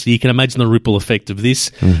 this obviously, you can imagine the ripple effect of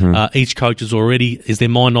this. Each coach is their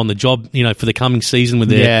mind on the job, for the coming season with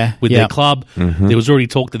their club. There was already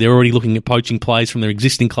talk that they're already looking at poaching players from their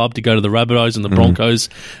existing club to go to the Rabbitohs and the Broncos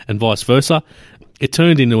and vice versa. It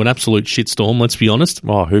turned into an absolute shitstorm, let's be honest.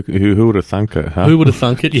 Oh, who would have thunk it, huh? Who would have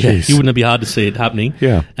thunk it? Yeah, Jeez. you wouldn't be hard to see it happening.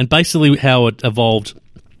 Yeah. And basically how it evolved,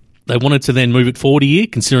 they wanted to then move it forward a year,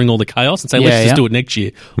 considering all the chaos, and say, let's just do it next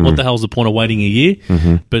year. What the hell's the point of waiting a year?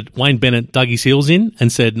 But Wayne Bennett dug his heels in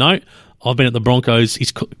and said, no, I've been at the Broncos.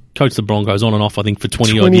 He's coached the Broncos on and off, I think, for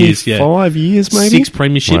 20-odd years. 25 years, maybe? 6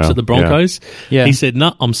 premierships at the Broncos. Yeah. He said,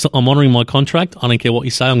 no, I'm honouring my contract. I don't care what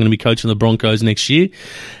you say. I'm going to be coaching the Broncos next year.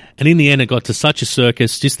 And in the end, it got to such a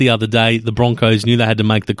circus. Just the other day, the Broncos knew they had to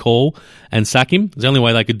make the call and sack him. It was the only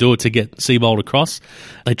way they could do it to get Seibold across.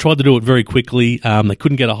 They tried to do it very quickly. They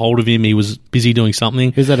couldn't get a hold of him. He was busy doing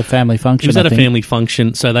something. He was at a family function, He was at a family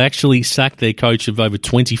function. So they actually sacked their coach of over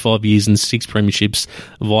 25 years and 6 premierships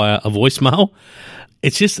via a voicemail.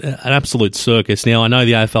 It's just an absolute circus. Now, I know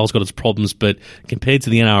the AFL's got its problems, but compared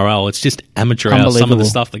to the NRL, it's just amateur hour, some of the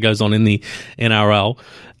stuff that goes on in the NRL.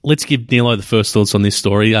 Let's give Nilo the first thoughts on this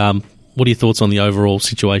story. What are your thoughts on the overall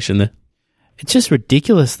situation there? It's just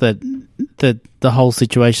ridiculous that the whole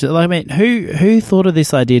situation. I mean, who thought of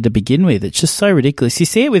this idea to begin with? It's just so ridiculous. You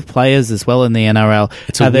see it with players as well in the NRL.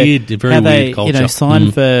 It's a very weird culture.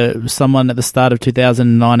 Signed for someone at the start of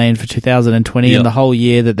 2019 for 2020 and the whole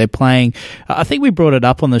year that they're playing. I think we brought it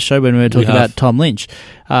up on the show when we were talking about Tom Lynch.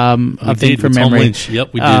 I think from memory. Tom Lynch.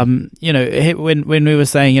 Yep, we did. When we were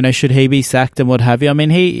saying, should he be sacked and what have you? I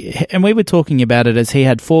mean, we were talking about it as he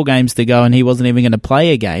had 4 games to go and he wasn't even going to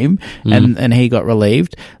play a game and he got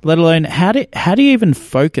relieved. Let alone how do you even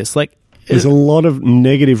focus? Like, there's a lot of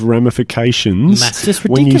negative ramifications it's just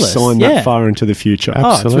when you ridiculous. sign that far into the future.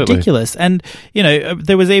 Absolutely. It's ridiculous. And,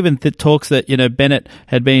 there was even the talks that, Bennett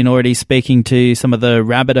had been already speaking to some of the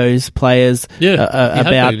Rabbitohs players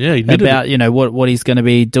about what he's going to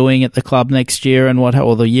be doing at the club next year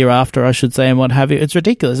or the year after, I should say, and what have you. It's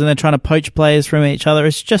ridiculous. And they're trying to poach players from each other.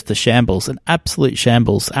 It's just a shambles, an absolute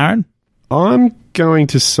shambles. Aaron? I'm going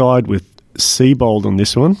to side with Seibold on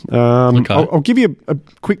this one. Okay. I'll give you a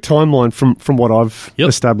quick timeline from what I've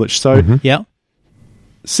established. So,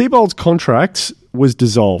 Seibold's contract was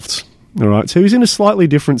dissolved. All right, so he was in a slightly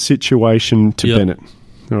different situation to Bennett.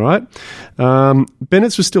 All right,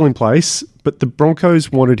 Bennett's was still in place, but the Broncos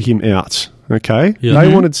wanted him out. Okay,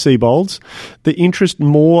 they wanted Seibold. The interest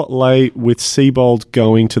more lay with Seibold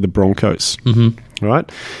going to the Broncos. All right,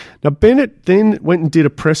 now Bennett then went and did a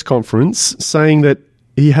press conference saying that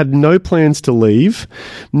he had no plans to leave,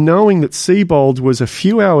 knowing that Seibold was a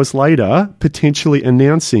few hours later potentially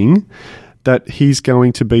announcing that he's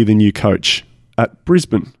going to be the new coach at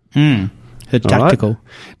Brisbane. Tactical. Right?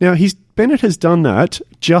 Now, Bennett has done that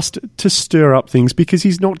just to stir up things because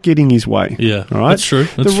he's not getting his way. Yeah, all right? That's true.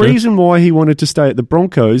 The reason why he wanted to stay at the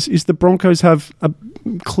Broncos is the Broncos have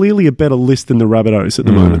clearly a better list than the Rabbitohs at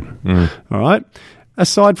the moment. All right?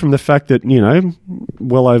 Aside from the fact that,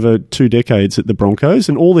 well over 2 decades at the Broncos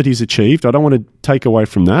and all that he's achieved, I don't want to take away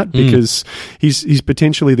from that because he's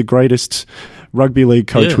potentially the greatest rugby league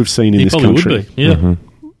coach we've seen in this country. Would be. Yeah.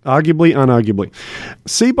 Arguably, unarguably.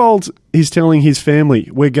 Seibold is telling his family,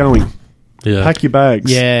 we're going. Yeah. Pack your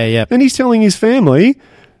bags. Yeah. And he's telling his family,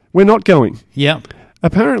 we're not going. Yeah.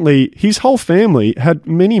 Apparently, his whole family had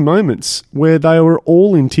many moments where they were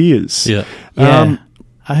all in tears. Yeah.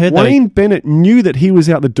 I heard Wayne Bennett knew that he was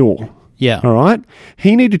out the door. Yeah. All right?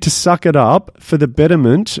 He needed to suck it up for the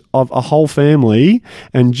betterment of a whole family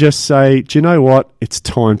and just say, do you know what? It's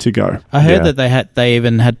time to go. I heard that they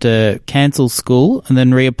even had to cancel school and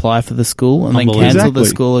then reapply for the school and then cancel the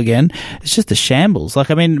school again. It's just a shambles.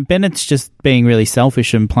 Like, I mean, Bennett's just being really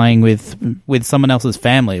selfish and playing with someone else's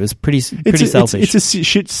family. It was pretty selfish. It's a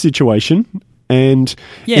shit situation. And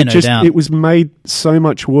doubt. It was made so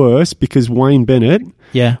much worse because Wayne Bennett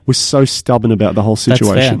was so stubborn about the whole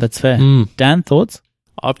situation. That's fair. Dan, thoughts?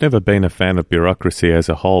 I've never been a fan of bureaucracy as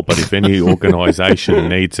a whole, but if any organisation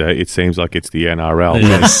needs it seems like it's the NRL.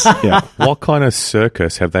 Yes. Yeah. What kind of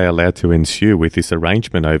circus have they allowed to ensue with this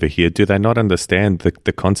arrangement over here? Do they not understand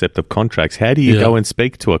the concept of contracts? How do you go and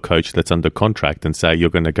speak to a coach that's under contract and say you're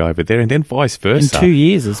going to go over there, and then vice versa? In 2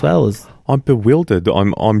 years as well as. I'm bewildered.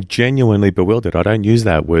 I'm genuinely bewildered. I don't use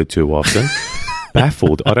that word too often.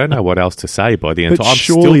 Baffled. I don't know what else to say by the end. But I'm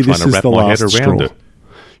still surely trying this to is wrap the my head last around straw. it.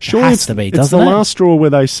 Surely Has to be, it's doesn't the it? last straw where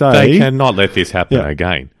they say... They cannot let this happen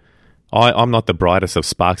again. I'm not the brightest of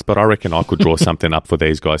sparks, but I reckon I could draw something up for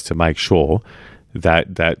these guys to make sure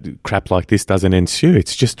that crap like this doesn't ensue.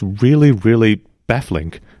 It's just really, really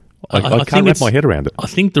baffling. I can't wrap my head around it. I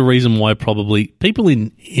think the reason why probably people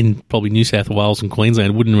in probably New South Wales and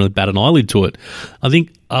Queensland wouldn't really bat an eyelid to it. I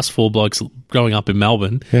think us four blokes growing up in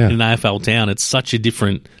Melbourne, in an AFL town, it's such a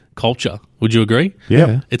different culture. Would you agree?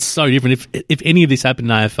 Yeah. It's so different. If any of this happened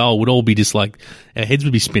in AFL, we'd all be just like, our heads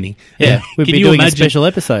would be spinning. Yeah, we'd Can be you doing imagine, a special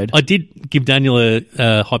episode. I did give Daniel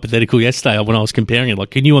a hypothetical yesterday when I was comparing it. Like,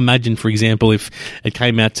 can you imagine, for example, if it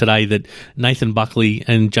came out today that Nathan Buckley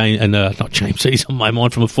and not James, he's on my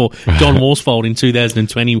mind from before, John Worsfold in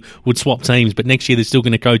 2020 would swap teams, but next year they're still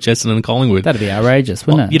going to coach Essendon and Collingwood. That'd be outrageous,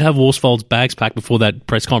 wouldn't it? You'd have Worsfold's bags packed before that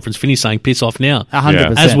press conference finished saying, piss off now.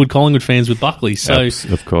 100%. As would Collingwood fans with Buckley. So,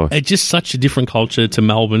 of course. It's just such a different culture to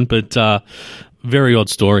Melbourne, but very odd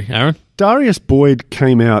story. Aaron? Darius Boyd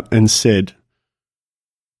came out and said,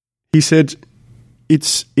 it's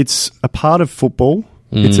a part of football,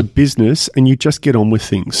 it's a business, and you just get on with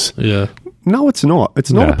things. Yeah. No, it's not.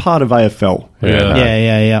 It's not a part of AFL.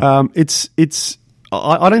 Yeah.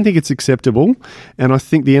 I don't think it's acceptable, and I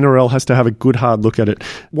think the NRL has to have a good hard look at it.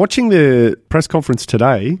 Watching the press conference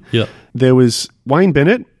today, there was Wayne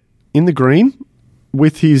Bennett in the green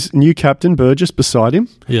with his new captain, Burgess, beside him.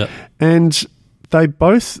 Yeah. And they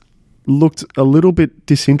both looked a little bit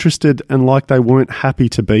disinterested and like they weren't happy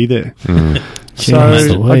to be there. So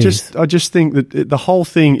I just think that the whole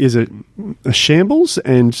thing is a shambles,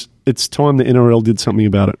 and it's time the NRL did something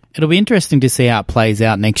about it. It'll be interesting to see how it plays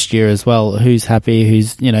out next year as well. Who's happy?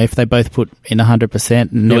 Who's, if they both put in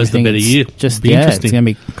 100% and Who has the everything. better year? Just Be it's interesting. going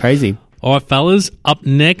to be crazy. All right, fellas, up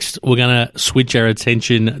next, we're going to switch our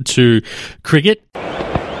attention to cricket.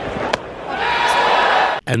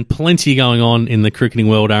 And plenty going on in the cricketing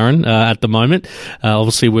world, Aaron, at the moment.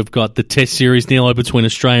 Obviously, we've got the Test series, Nilo, between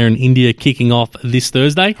Australia and India kicking off this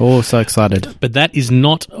Thursday. Oh, so excited. But that is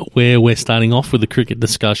not where we're starting off with the cricket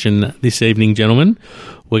discussion this evening, gentlemen.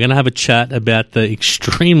 We're going to have a chat about the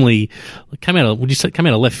extremely come out of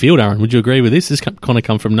left field, Aaron. Would you agree with this? This kind of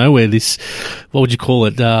come from nowhere. This, what would you call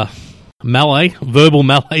it? Verbal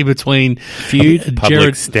melee between feud,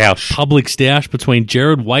 public stoush between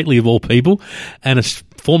Gerard, Whateley of all people, and a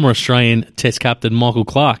former Australian Test captain Michael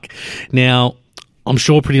Clarke. Now, I'm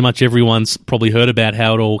sure pretty much everyone's probably heard about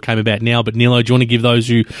how it all came about now, but Nilo, do you want to give those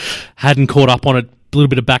who hadn't caught up on it a little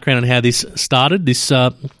bit of background on how this started, this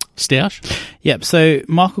stoush? Yep. So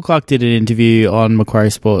Michael Clarke did an interview on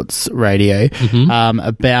Macquarie Sports Radio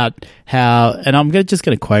about how, and I'm just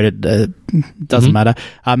going to quote it, doesn't matter,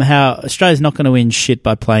 how Australia's not going to win shit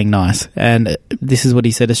by playing nice. And this is what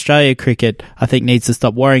he said: Australia cricket, I think, needs to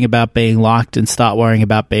stop worrying about being liked and start worrying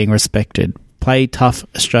about being respected. Play tough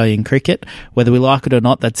Australian cricket. Whether we like it or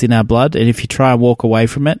not, that's in our blood. And if you try and walk away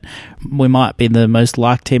from it, we might be the most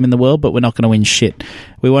liked team in the world, but we're not going to win shit.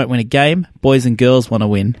 We won't win a game. Boys and girls want to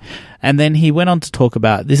win. And then he went on to talk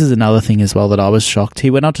about, this is another thing as well that I was shocked.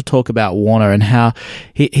 He went on to talk about Warner and how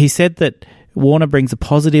he said that Warner brings a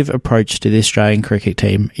positive approach to the Australian cricket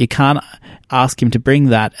team. You can't ask him to bring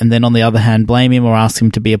that and then on the other hand blame him or ask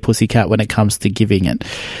him to be a pussycat when it comes to giving it.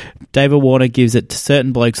 David Warner gives it to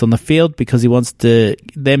certain blokes on the field because he wants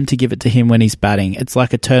them to give it to him when he's batting. It's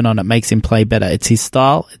like a turn on. It makes him play better. It's his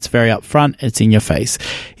style. It's very upfront. It's in your face.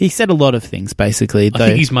 He said a lot of things, basically. I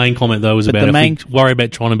think his main comment, though, was about if we worry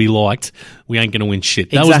about trying to be liked, we ain't going to win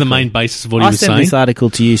shit. That was the main basis of what he was saying. I sent this article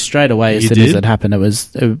to you straight away as soon as it happened. It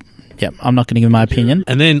was... I'm not going to give my opinion.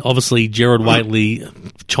 And then, obviously, Gerard Whateley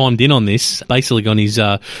chimed in on this, basically on his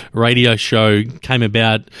radio show, came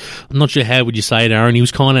about, I'm not sure how would you say it, Aaron, he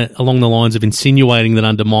was kind of along the lines of insinuating that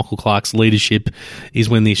under Michael Clarke's leadership is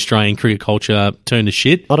when the Australian cricket culture turned to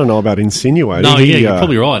shit. I don't know about insinuating. No, you're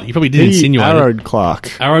probably right. He probably did insinuate arrowed Clarke.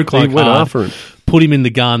 He went after him. Put him in the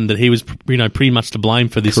gun that he was, pretty much to blame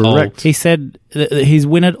for this Correct. He said his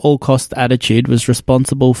win-at-all-cost attitude was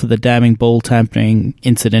responsible for the damning ball tampering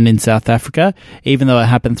incident in South Africa, even though it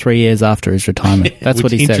happened 3 years after his retirement. That's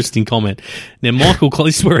what he said. Interesting comment. Now,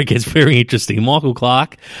 this is where it gets very interesting. Michael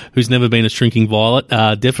Clarke, who's never been a shrinking violet,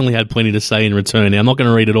 definitely had plenty to say in return. Now, I'm not going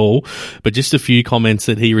to read it all, but just a few comments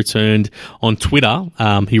that he returned on Twitter.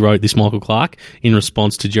 He wrote this, Michael Clarke, in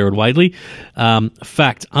response to Gerard Whateley.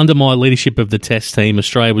 Fact, under my leadership of the Test team,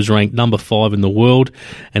 Australia was ranked number 5 in the world,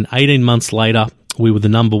 and 18 months later, we were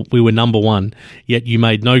number 1, yet you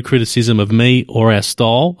made no criticism of me or our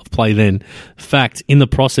style of play then. Fact, in the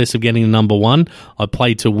process of getting to number 1, I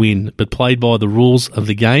played to win, but played by the rules of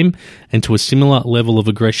the game and to a similar level of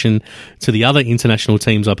aggression to the other international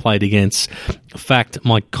teams I played against. Fact,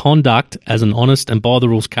 my conduct as an honest and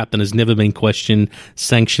by-the-rules captain has never been questioned,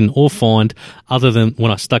 sanctioned or fined, other than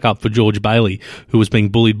when I stuck up for George Bailey, who was being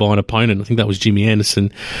bullied by an opponent. I think that was Jimmy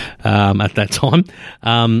Anderson at that time.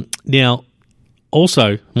 Now,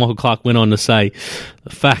 also, Michael Clarke went on to say,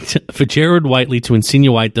 fact, for Gerard Whateley to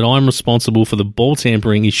insinuate that I'm responsible for the ball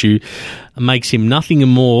tampering issue makes him nothing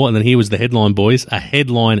more, and then here was the headline, boys, a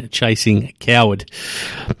headline-chasing coward.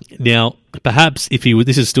 Now, perhaps if he was,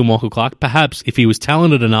 this is still Michael Clarke, perhaps if he was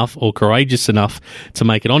talented enough or courageous enough to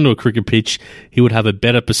make it onto a cricket pitch, he would have a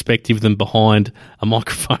better perspective than behind a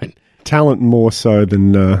microphone. Talent more so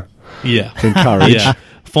than courage. Yeah.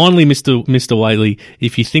 Finally, Mr. Whateley,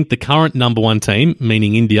 if you think the current number 1 team,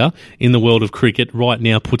 meaning India, in the world of cricket right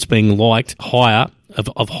now puts being liked higher,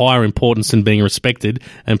 of higher importance than being respected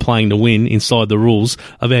and playing to win inside the rules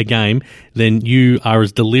of our game, then you are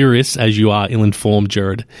as delirious as you are ill-informed,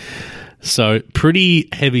 Gerard. So pretty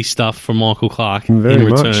heavy stuff from Michael Clarke in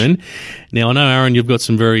return. Much. Now, I know, Aaron, you've got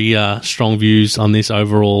some very strong views on this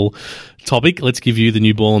overall topic. Let's give you the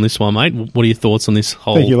new ball on this one, mate. What are your thoughts on this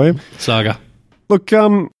whole saga? Look,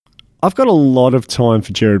 I've got a lot of time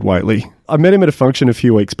for Gerard Whateley. I met him at a function a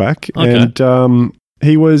few weeks back, and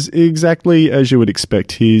he was exactly as you would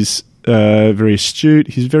expect. He's very astute,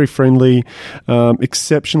 he's very friendly,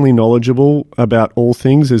 exceptionally knowledgeable about all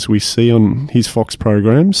things, as we see on his Fox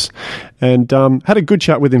programs, and had a good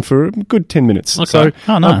chat with him for a good 10 minutes. Okay.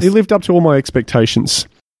 So nice. He lived up to all my expectations.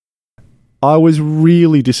 I was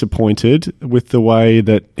really disappointed with the way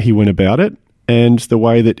that he went about it and the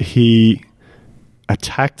way that he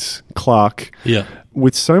attacked Clarke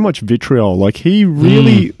with so much vitriol. Like, he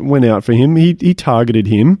really went out for him. He targeted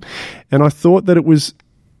him. And I thought that it was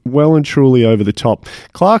well and truly over the top.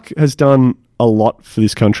 Clarke has done a lot for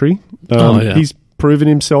this country. He's proven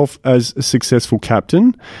himself as a successful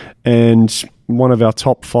captain and one of our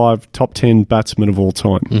top 10 batsmen of all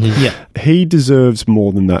time. He deserves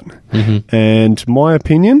more than that. And my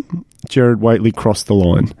opinion, Gerard Whateley crossed the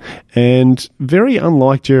line. And very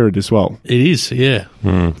unlike Gerard as well. It is, yeah.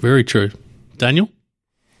 Very true. Daniel?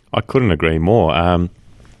 I couldn't agree more.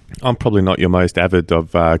 I'm probably not your most avid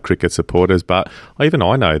of cricket supporters, but even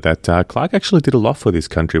I know that Clarke actually did a lot for this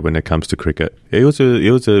country when it comes to cricket. He was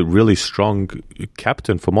a really strong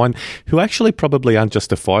captain for mine, who actually probably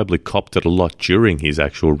unjustifiably copped it a lot during his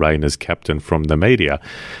actual reign as captain from the media.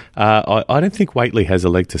 I don't think Whateley has a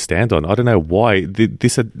leg to stand on. I don't know why.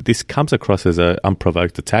 This comes across as an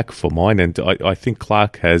unprovoked attack for mine, and I think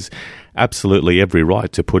Clarke has absolutely every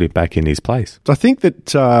right to put him back in his place. I think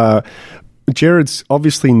that Gerard's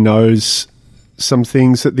obviously knows some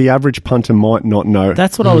things that the average punter might not know.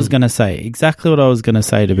 That's what I was going to say. Exactly what I was going to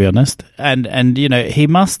say, to be honest. And you know, he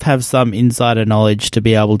must have some insider knowledge to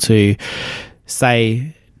be able to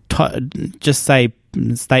say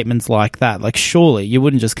statements like that. Like, surely you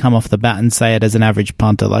wouldn't just come off the bat and say it as an average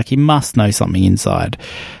punter. Like, he must know something inside.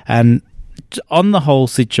 And on the whole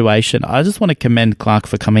situation, I just want to commend Clarke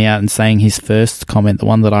for coming out and saying his first comment, the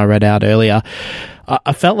one that I read out earlier.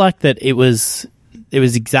 I felt like that it was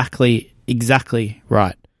exactly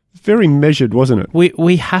right. Very measured, wasn't it?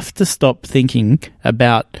 We have to stop thinking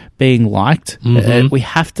about being liked. We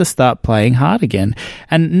have to start playing hard again,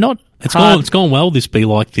 and not. It's gone well, this be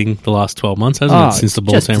like thing, the last 12 months, hasn't it? Since the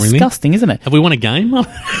ball tampering thing. Disgusting, isn't it? Have we won a game?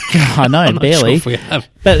 I know, I'm barely. Not sure if we have.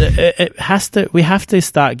 But it has to. We have to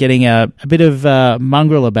start getting a bit of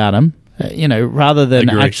mongrel about him, rather than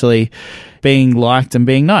actually being liked and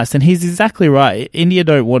being nice. And he's exactly right. India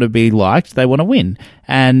don't want to be liked; they want to win,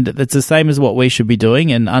 and that's the same as what we should be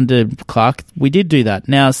doing. And under Clarke, we did do that.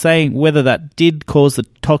 Now, saying whether that did cause the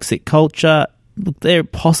toxic culture, look, there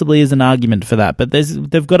possibly is an argument for that, but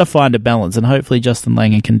they've got to find a balance, and hopefully Justin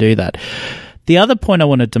Langer can do that. The other point I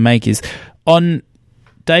wanted to make is on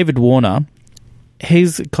David Warner,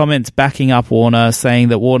 his comments backing up Warner, saying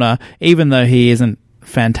that Warner, even though he isn't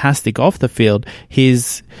fantastic off the field,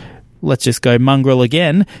 his let's just go mongrel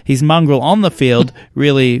again. His mongrel on the field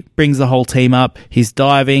really brings the whole team up. His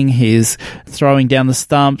diving, his throwing down the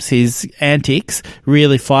stumps, his antics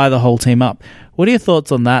really fire the whole team up. What are your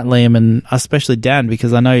thoughts on that, Liam, and especially Dan,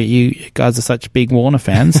 because I know you guys are such big Warner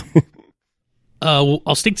fans? Well,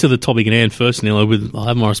 I'll stick to the topic at hand first, Neil. I'll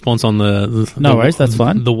have my response on No worries, that's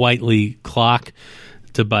fine. The Whateley Clarke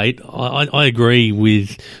debate. I agree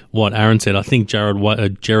with what Aaron said. I think Gerard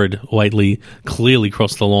Whateley clearly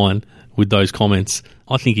crossed the line with those comments.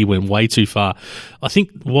 I think he went way too far. I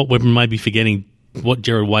think what we're maybe forgetting, what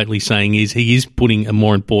Gerard Whateley's saying is he is putting a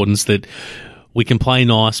more importance that we can play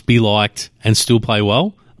nice, be liked, and still play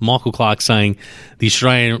well. Michael Clarke saying the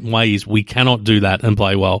Australian way is we cannot do that and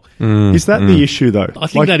play well. Is that the issue, though? I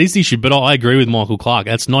think that is the issue, but I agree with Michael Clarke.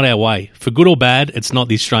 That's not our way. For good or bad, it's not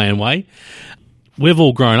the Australian way. We've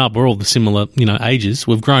all grown up. We're all the similar, ages.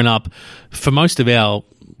 We've grown up. For most of our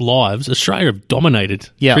lives, Australia have dominated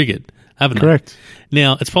cricket, haven't they? Correct.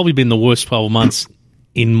 Now, it's probably been the worst 12 months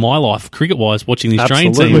in my life, cricket-wise, watching the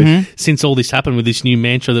Australian team since all this happened with this new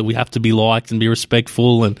mantra that we have to be liked and be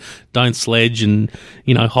respectful and don't sledge and,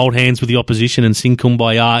 hold hands with the opposition and sing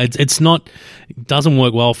Kumbaya. It doesn't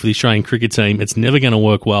work well for the Australian cricket team. It's never going to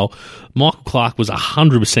work well. Michael Clarke was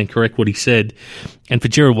 100% correct what he said. And for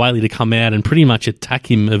Gerard Whateley to come out and pretty much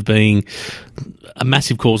attack him of being a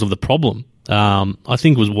massive cause of the problem, I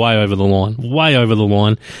think was way over the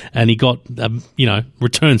line, and he got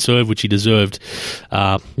return serve, which he deserved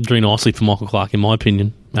very nicely for Michael Clarke, in my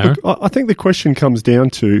opinion. Aaron? Look, I think the question comes down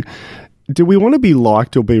to, do we want to be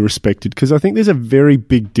liked or be respected? Because I think there's a very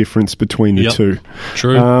big difference between the two.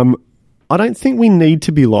 True. I don't think we need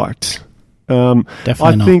to be liked.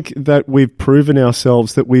 Definitely not. I think that we've proven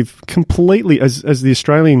ourselves that we've completely, as the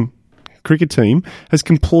Australian cricket team, has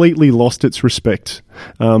completely lost its respect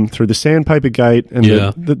through the Sandpaper Gate and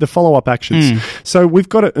the follow-up actions. So we've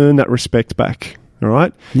got to earn that respect back, all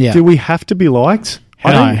right? Yeah. Do we have to be liked?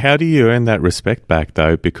 How do you earn that respect back,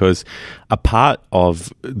 though? Because a part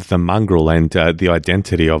of the mongrel and the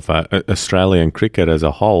identity of Australian cricket as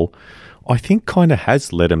a whole, I think kind of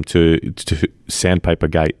has led them to Sandpaper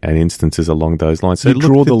Gate and instances along those lines. So you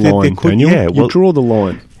draw the line, Daniel. You draw the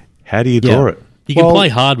line. How do you draw it? You can play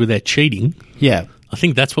hard without cheating. Yeah. I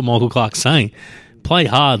think that's what Michael Clarke's saying. Play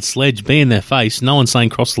hard, sledge, be in their face. No one's saying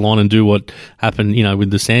cross the line and do what happened,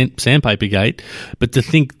 with the Sandpaper Gate. But to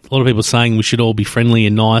think a lot of people saying we should all be friendly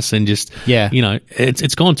and nice and just,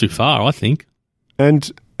 it's gone too far, I think.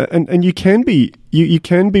 And you can be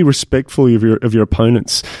respectful of your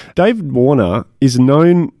opponents. David Warner is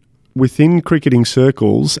known within cricketing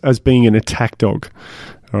circles as being an attack dog.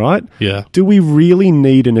 All right. Yeah. Do we really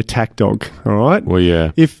need an attack dog? All right. Well,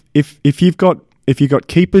 yeah. If you've got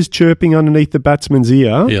keepers chirping underneath the batsman's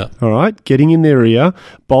ear, all right, getting in their ear,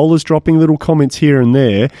 bowlers dropping little comments here and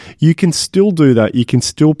there, you can still do that. You can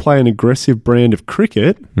still play an aggressive brand of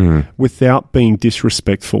cricket without being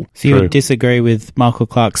disrespectful. So you would disagree with Michael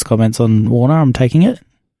Clarke's comments on Warner, I'm taking it?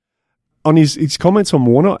 On his comments on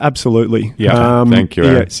Warner, absolutely. Yeah, thank you.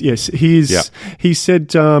 Yes. He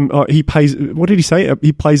said he pays. What did he say?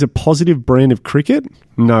 He plays a positive brand of cricket.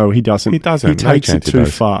 No, he doesn't. He doesn't. He takes it too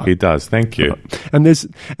far. He does. Thank you. And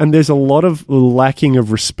there's a lot of lacking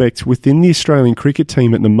of respect within the Australian cricket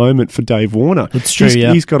team at the moment for Dave Warner. It's true.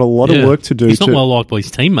 He's got a lot of work to do. He's not well liked by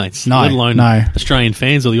his teammates, let alone Australian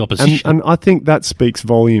fans or the opposition. And I think that speaks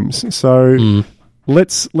volumes. So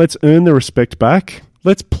let's earn the respect back.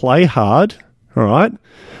 Let's play hard, all right?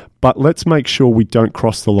 But let's make sure we don't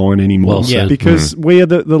cross the line anymore. Because we are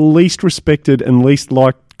the least respected and least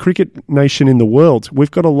liked cricket nation in the world. We've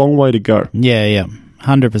got a long way to go. Yeah.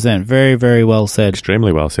 100%. Very, very well said.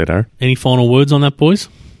 Extremely well said, Aaron. Any final words on that, boys?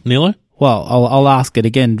 Nilo? Well, I'll ask it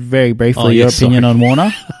again very briefly. Your opinion on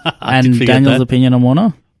Warner and Daniel's opinion on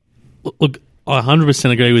Warner? Look, I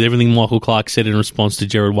 100% agree with everything Michael Clarke said in response to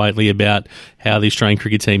Gerard Whateley about how the Australian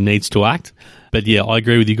cricket team needs to act. But yeah, I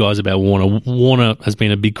agree with you guys about Warner. Warner has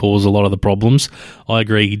been a big cause of a lot of the problems. I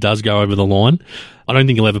agree he does go over the line. I don't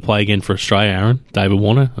think he'll ever play again for Australia, Aaron, David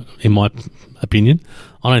Warner, in my opinion.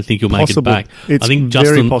 I don't think he'll make it back. It's I think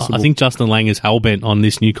very possible. I think Justin Lang is hell-bent on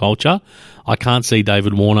this new culture. I can't see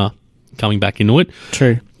David Warner coming back into it.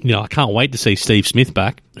 True. I can't wait to see Steve Smith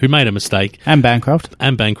back, who made a mistake. And Bancroft.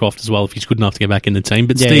 As well, if he's good enough to get back in the team.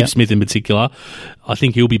 But Steve Smith in particular, I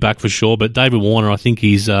think he'll be back for sure. But David Warner, I think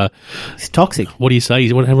he's toxic. What do you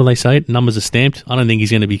say? Whatever they say, numbers are stamped. I don't think he's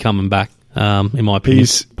going to be coming back, in my opinion.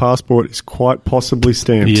 His passport is quite possibly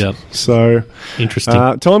stamped. Yeah. So, interesting.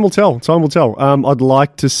 Time will tell. I'd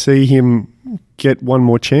like to see him get one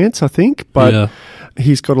more chance, I think. But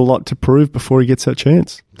he's got a lot to prove before he gets that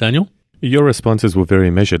chance. Daniel? Your responses were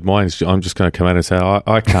very measured. Mine's, I'm just going to come out and say,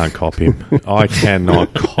 I can't cop him. I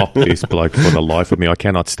cannot cop this bloke for the life of me. I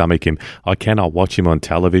cannot stomach him. I cannot watch him on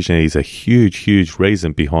television. He's a huge, huge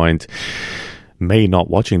reason behind me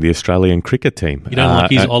not watching the Australian cricket team. You don't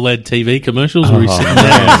like his OLED TV commercials? Or he's sitting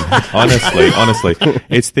there? Honestly,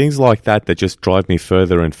 it's things like that just drive me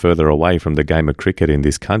further and further away from the game of cricket in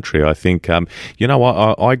this country. I think,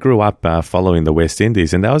 I grew up following the West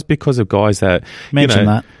Indies, and that was because of guys that... Mention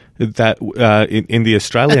that. In the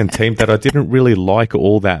Australian team that I didn't really like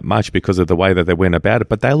all that much because of the way that they went about it,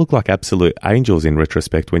 but they look like absolute angels in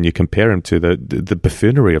retrospect when you compare them to the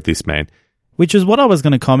buffoonery of this man. Which is what I was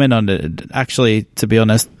going to comment on, actually, to be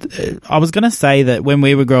honest. I was going to say that when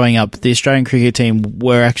we were growing up, the Australian cricket team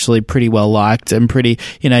were actually pretty well liked and pretty,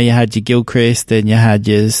 you had your Gilchrist and you had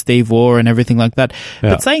your Steve Waugh and everything like that.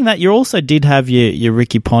 Yeah. But saying that, you also did have your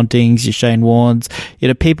Ricky Pontings, your Shane Warnes,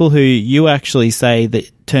 people who you actually say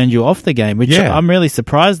that turned you off the game, which I'm really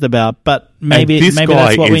surprised about, but maybe that's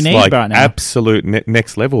what we need right now. Absolute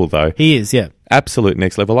next level, though. He is, yeah. Absolute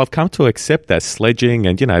next level. I've come to accept that sledging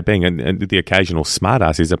and, being the occasional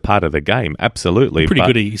smartass is a part of the game. Absolutely. You're pretty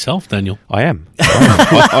good at yourself, Daniel. I am.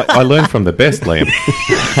 I learn from the best, Liam.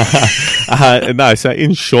 No, so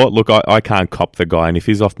in short, look, I can't cop the guy, and if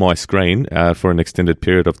he's off my screen for an extended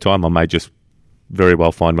period of time, I may just very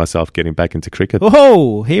well find myself getting back into cricket.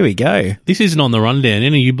 Oh, here we go. This isn't on the rundown.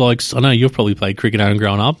 Any of you blokes, I know you've probably played cricket Aaron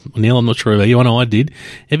growing up. Neil, I'm not sure about you. I know I did.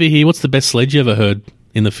 Ever hear what's the best sledge you ever heard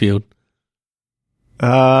in the field?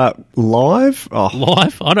 Live? Oh.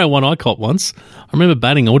 Live? I know one I caught once. I remember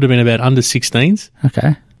batting. I would have been about under 16s.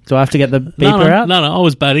 Okay. Do I have to get the beeper out? No, I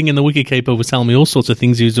was batting and the wicketkeeper was telling me all sorts of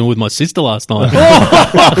things he was doing with my sister last night. Not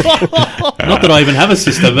that I even have a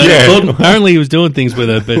sister, but apparently he was doing things with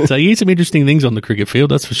her. But he had some interesting things on the cricket field,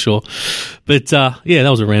 that's for sure. But, that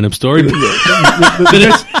was a random story.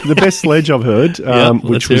 The best sledge I've heard,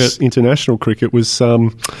 which was international cricket, was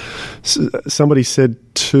somebody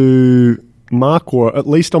said to... Mark, or at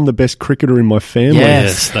least I'm the best cricketer in my family.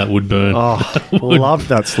 Yes, that would burn. Oh, love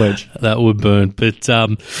that sledge. That would burn. But,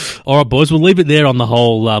 all right, boys, we'll leave it there on the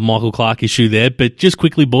whole Michael Clarke issue there. But just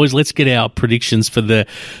quickly, boys, let's get our predictions for the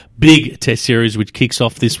big test series, which kicks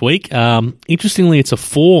off this week. Interestingly, it's a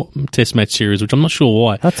 4-test match series, which I'm not sure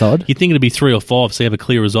why. That's odd. You'd think it'd be 3 or 5, so you have a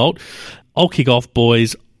clear result. I'll kick off,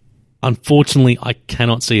 boys. Unfortunately, I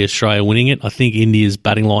cannot see Australia winning it. I think India's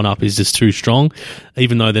batting lineup is just too strong.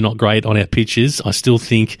 Even though they're not great on our pitches, I still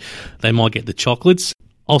think they might get the chocolates.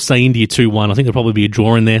 I'll say India 2-1. I think there'll probably be a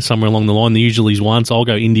draw in there somewhere along the line. There usually is one, so I'll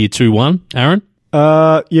go India 2-1. Aaron?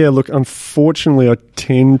 Look, unfortunately, I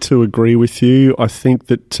tend to agree with you. I think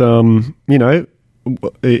that,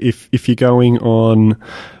 if you're going on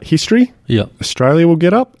history, Australia will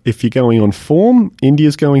get up. If you're going on form,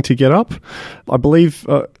 India's going to get up. I believe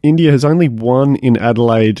India has only won in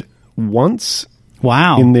Adelaide once.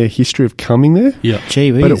 Wow. In their history of coming there. Yeah.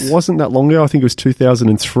 Gee whiz. But it wasn't that long ago. I think it was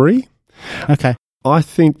 2003. Okay. I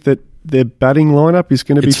think that their batting lineup is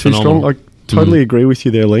going to be too strong. I totally agree with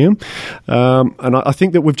you there, Liam. And I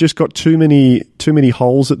think that we've just got too many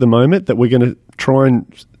holes at the moment that we're going to try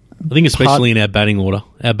and... I think especially in our batting order.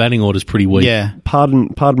 Our batting order is pretty weak. Yeah.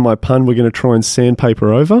 Pardon my pun. We're going to try and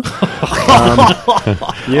sandpaper over.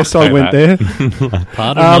 Yes, I went there.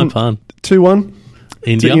 Pardon my pun. 2-1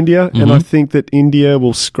 to India. Mm-hmm. And I think that India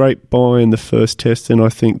will scrape by in the first test, and I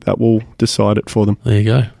think that will decide it for them. There you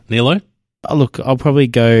go. Nilo? Look, I'll probably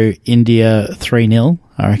go India 3-0.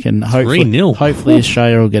 I reckon. 3-0. Hopefully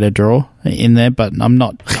Australia will get a draw in there, but I'm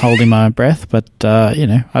not holding my breath. But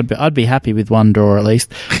I'd be happy with one draw at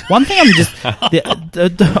least. One thing I'm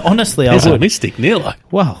just honestly, pessimistic, Neil.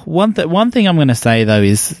 Well, one thing I'm going to say though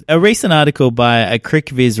is a recent article by a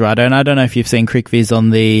CricViz writer, and I don't know if you've seen CricViz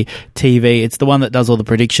on the TV. It's the one that does all the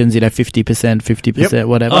predictions. 50%,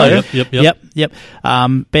 whatever. Oh, yep.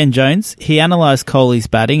 Ben Jones, he analysed Kohli's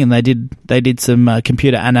batting, and they did some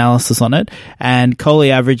computer analysis on it, and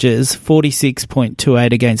Kohli averages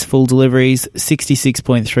 46.28 against full deliveries,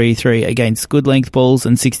 66.33 against good length balls,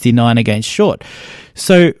 and 69 against short.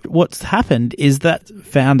 So what's happened is that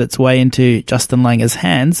found its way into Justin Langer's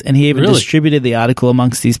hands, and he even distributed the article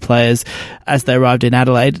amongst his players as they arrived in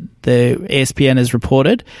Adelaide. The ESPN has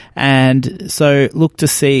reported, and so look to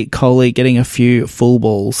see Kohli getting a few full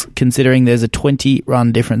balls, considering there's a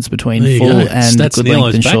 20-run difference between full and good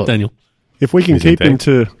length and short. Daniel. If we can keep him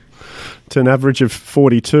to an average of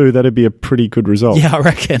 42, that'd be a pretty good result. Yeah, I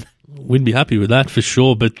reckon. we'd be happy with that for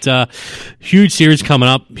sure. But huge series coming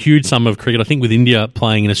up, huge summer of cricket. I think with India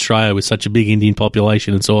playing in Australia with such a big Indian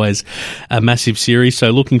population, it's always a massive series.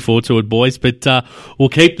 So looking forward to it, boys. But we'll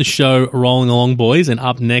keep the show rolling along, boys. And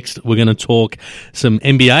up next, we're going to talk some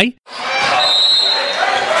NBA.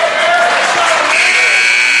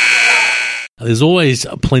 There's always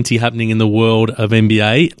plenty happening in the world of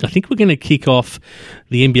NBA. I think we're going to kick off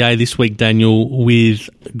the NBA this week, Daniel, with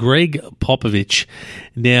Greg Popovich.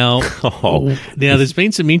 Now, there's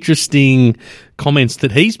been some interesting comments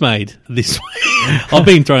that he's made this week.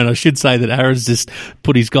 I should say that Aaron's just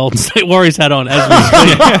put his Golden State Warriors hat on as we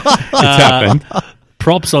speak. It's happened.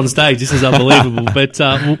 Props on stage. This is unbelievable. But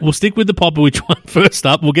we'll stick with the Popovich one first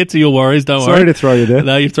up. We'll get to your Warriors. Don't worry. Sorry to throw you there.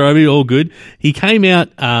 No, you've thrown me. All good. He came out,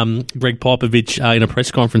 Greg Popovich, in a press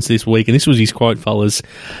conference this week, and this was his quote, fellas.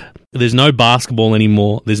 There's no basketball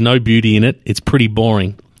anymore. There's no beauty in it. It's pretty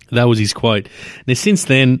boring. That was his quote. Now, since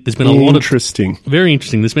then, there's been a lot of... Very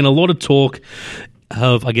interesting. There's been a lot of talk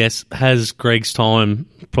of, I guess, has Greg's time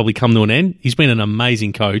probably come to an end? He's been an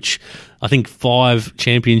amazing coach. I think 5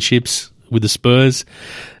 championships with the Spurs.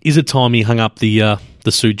 Is it time he hung up the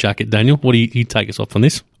suit jacket, Daniel? What do you take us off on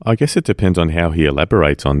this? I guess it depends on how he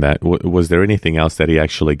elaborates on that. Was there anything else that he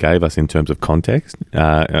actually gave us in terms of context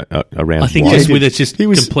around? I think it's just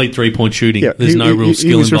complete three-point shooting. Yeah, there's no real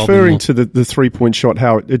skill involved. He was referring to the three-point shot,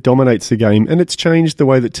 how it dominates the game, and it's changed the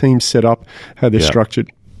way that teams set up, how they're structured.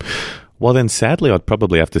 Well, then, sadly, I'd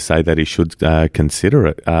probably have to say that he should consider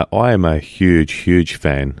it. I am a huge, huge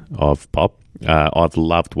fan of Pop. I've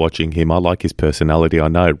loved watching him. I like his personality. I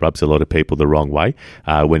know it rubs a lot of people the wrong way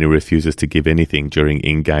when he refuses to give anything during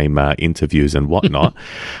in-game interviews and whatnot.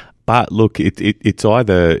 But look, it's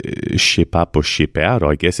either ship up or ship out,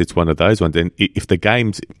 I guess. It's one of those ones. And if the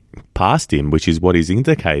game's past him, which is what he's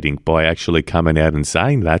indicating by actually coming out and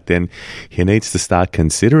saying that, then he needs to start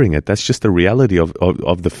considering it. That's just the reality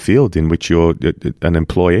of the field in which you're an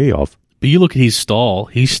employee of. But you look at his style,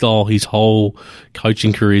 his whole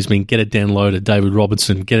coaching career has been get it down low to David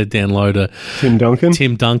Robertson, get it down low to Tim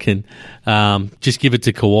Duncan. Just give it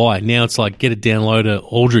to Kawhi. Now it's like get it down low to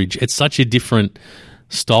Aldridge. It's such a different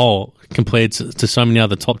style compared to so many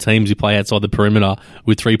other top teams who play outside the perimeter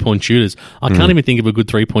with three-point shooters. I can't even think of a good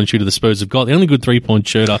three-point shooter the Spurs have got. The only good three-point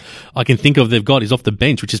shooter I can think of they've got is off the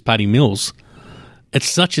bench, which is Patty Mills. It's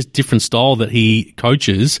such a different style that he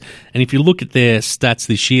coaches. And if you look at their stats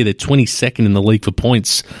this year, they're 22nd in the league for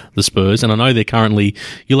points, the Spurs. And I know they're currently,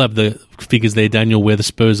 you'll have the figures there, Daniel, where the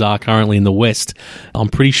Spurs are currently in the West. I'm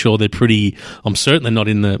pretty sure I'm certain they're not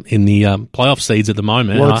in the playoff seeds at the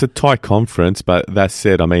moment. Well, it's a tight conference, but that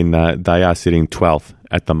said, I mean, they are sitting 12th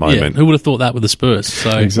at the moment. Yeah, who would have thought that with the Spurs?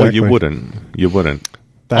 So, exactly. Well, you wouldn't.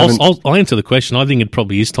 I'll answer the question. I think it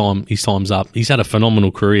probably his time's up. He's had a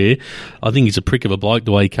phenomenal career. I think he's a prick of a bloke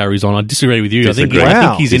the way he carries on. I disagree with you. I think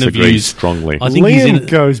his interviews strongly. Liam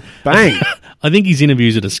goes bang. I think his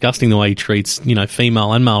interviews are disgusting the way he treats,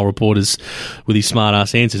 female and male reporters with his smart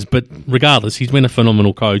ass answers. But regardless, he's been a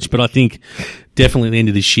phenomenal coach. But I think definitely at the end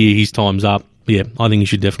of this year, his time's up. Yeah, I think he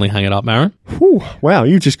should definitely hang it up, Aaron. Whew, wow,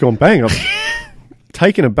 you've just gone bang. I'm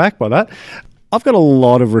taken aback by that. I've got a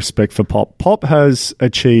lot of respect for Pop. Pop has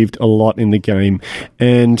achieved a lot in the game,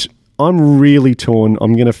 and I'm really torn.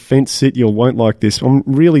 I'm going to fence sit. You won't like this. I'm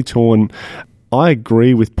really torn. I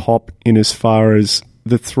agree with Pop in as far as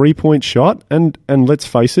the three-point shot, and let's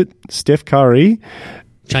face it, Steph Curry...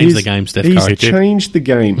 Changed the game, Steph Curry. He's changed the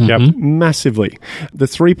game massively. The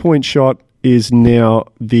three-point shot is now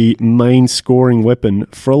the main scoring weapon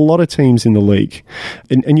for a lot of teams in the league.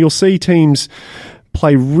 And you'll see teams...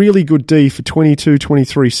 play really good D for 22,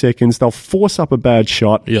 23 seconds. They'll force up a bad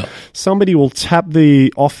shot. Yeah. Somebody will tap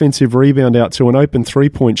the offensive rebound out to an open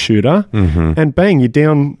three-point shooter, and bang, you're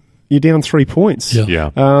down 3 points.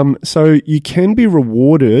 Yeah. So you can be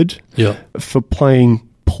rewarded for playing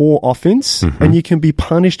poor offense, and you can be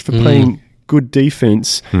punished for playing good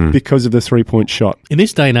defense because of the three-point shot. In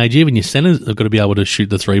this day and age, even your centers have got to be able to shoot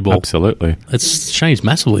the three ball. Absolutely. It's changed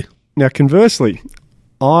massively. Now, conversely,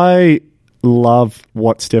 I love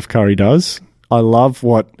what Steph Curry does. I love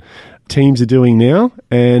what teams are doing now,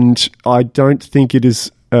 and I don't think it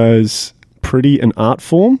is as pretty an art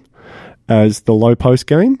form as the low post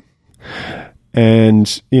game.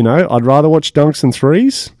 And, I'd rather watch dunks and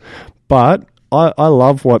threes, but I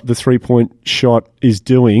love what the three-point shot is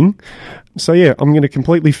doing. So, yeah, I'm going to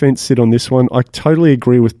completely fence sit on this one. I totally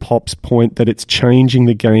agree with Pop's point that it's changing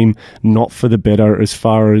the game not for the better as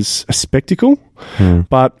far as a spectacle,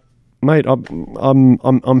 but Mate,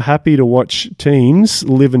 I'm happy to watch teams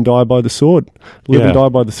live and die by the sword, and die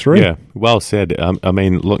by the three. Yeah, well said. I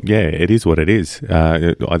mean, look, it is what it is.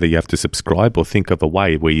 Either you have to subscribe or think of a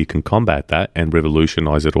way where you can combat that and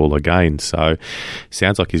revolutionise it all again. So,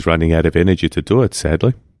 sounds like he's running out of energy to do it,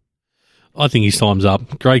 sadly. I think his time's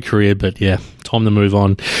up. Great career, but time to move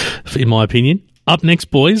on, in my opinion. Up next,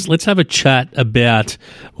 boys, let's have a chat about,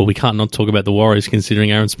 well, we can't not talk about the Warriors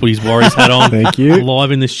considering Aaron's put his Warriors hat on. Thank you.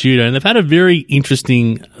 Live in the studio. And they've had a very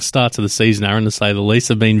interesting start to the season, Aaron, to say the least.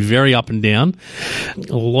 They've been very up and down.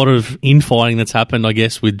 A lot of infighting that's happened, I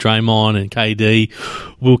guess, with Draymond and KD.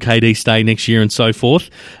 Will KD stay next year and so forth?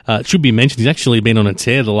 It should be mentioned, he's actually been on a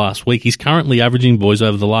tear the last week. He's currently averaging, boys,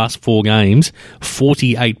 over the last 4 games,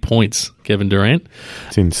 48 points. Kevin Durant.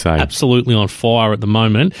 It's insane. Absolutely on fire at the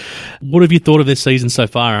moment. What have you thought of this season so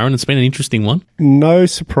far, Aaron? It's been an interesting one. No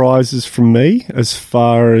surprises from me as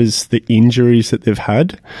far as the injuries that they've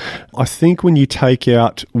had. I think when you take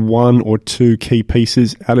out 1 or 2 key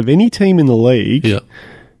pieces out of any team in the league,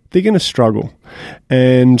 they're going to struggle.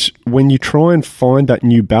 And when you try and find that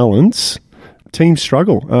new balance, teams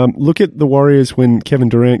struggle. Look at the Warriors when Kevin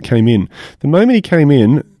Durant came in. The moment he came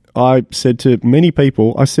in, I said to many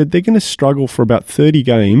people, I said they're going to struggle for about 30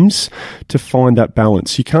 games to find that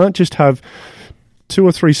balance. You can't just have 2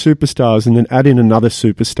 or 3 superstars and then add in another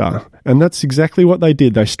superstar. And that's exactly what they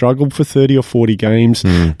did. They struggled for 30 or 40 games.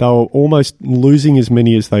 They were almost losing as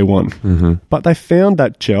many as they won. But they found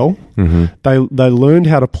that gel. They learned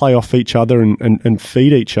how to play off each other and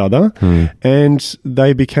feed each other. And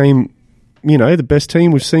they became, the best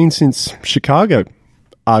team we've seen since Chicago,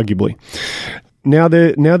 arguably. Now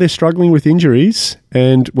they're struggling with injuries,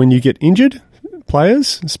 and when you get injured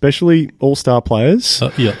players, especially all-star players,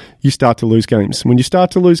 you start to lose games. When you start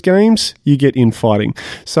to lose games, you get infighting.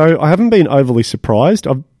 So I haven't been overly surprised.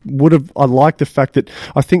 I like the fact that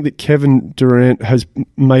I think that Kevin Durant has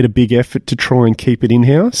made a big effort to try and keep it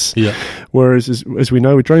in-house. Whereas, as we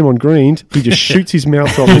know with Draymond Green, he just shoots his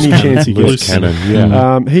mouth off any chance he gets.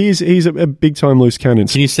 Cannon, he's a big-time loose cannon.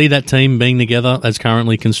 Can you see that team being together as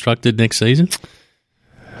currently constructed next season?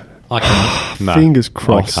 I can't. No, fingers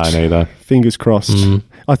crossed. I can't either. Fingers crossed.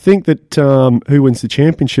 I think that who wins the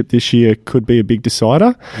championship this year could be a big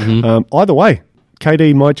decider. Either way,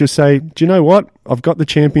 KD might just say, do you know what? I've got the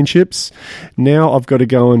championships. Now I've got to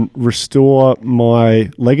go and restore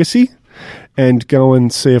my legacy and go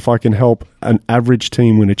and see if I can help an average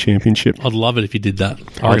team win a championship. I'd love it if you did that.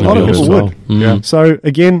 A lot of people would. So,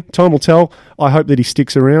 again, time will tell. I hope that he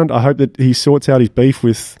sticks around. I hope that he sorts out his beef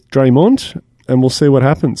with Draymond, and we'll see what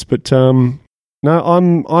happens. But no,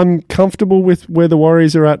 I'm comfortable with where the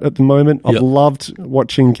Warriors are at the moment. I've loved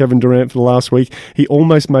watching Kevin Durant for the last week. He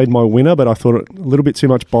almost made my winner, but I thought a little bit too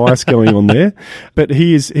much bias going on there. But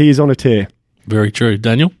he is on a tear. Very true.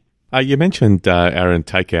 Daniel? You mentioned, Aaron,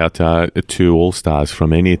 take out 2 All-Stars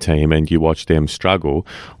from any team and you watch them struggle.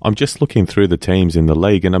 I'm just looking through the teams in the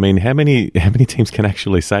league, and I mean, how many teams can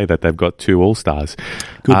actually say that they've got 2 All-Stars?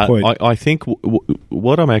 Good point. I think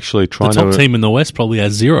what I'm actually trying to... The top team in the West probably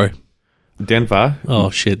has 0. Denver. Oh,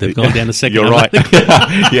 shit, they've gone down to second. You're right.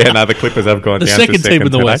 The Clippers have gone down to second. The second team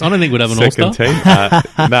in the West. I don't think we'd have an All-Star. Team.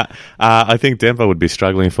 I think Denver would be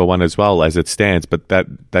struggling for one as well as it stands, but that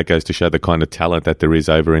goes to show the kind of talent that there is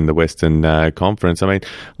over in the Western Conference. I mean,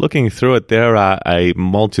 looking through it, there are a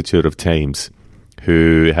multitude of teams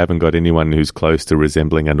who haven't got anyone who's close to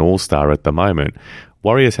resembling an All-Star at the moment.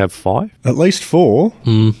 Warriors have 5? At least 4.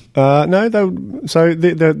 No, so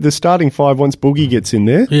the starting 5 once Boogie gets in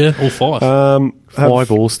there. Yeah, all 5.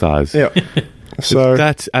 5 All-Stars. Yeah. So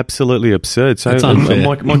that's absolutely absurd. So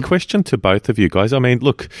my question to both of you guys, I mean,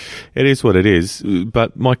 look, it is what it is,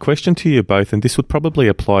 but my question to you both, and this would probably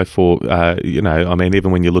apply for, I mean, even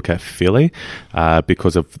when you look at Philly,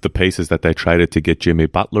 because of the pieces that they traded to get Jimmy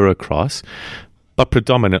Butler across, but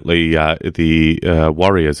predominantly the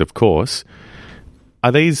Warriors, of course.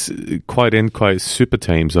 Are these quote-unquote super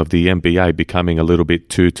teams of the NBA becoming a little bit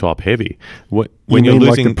too top-heavy? When you're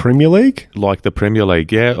losing, like the Premier League? Like the Premier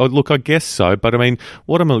League, yeah. Oh, look, I guess so. But, I mean,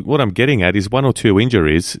 what I'm getting at is 1 or 2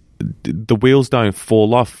 injuries, the wheels don't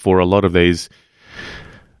fall off for a lot of these...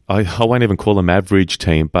 I won't even call them average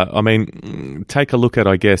team. But, I mean, take a look at,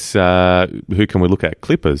 I guess, who can we look at?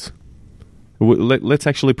 Clippers. Let's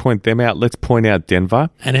actually point them out. Let's point out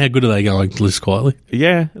Denver. And how good are they going, list quietly?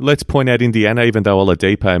 Yeah, let's point out Indiana, even though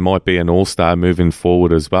Oladipo might be an all-star moving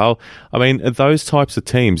forward as well. I mean, those types of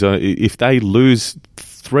teams, if they lose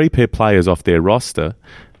 3 pair players off their roster,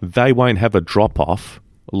 they won't have a drop-off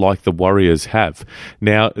like the Warriors have.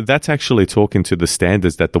 Now, that's actually talking to the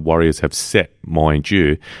standards that the Warriors have set, mind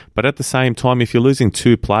you. But at the same time, if you're losing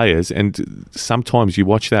 2 players, and sometimes you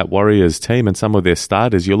watch that Warriors team and some of their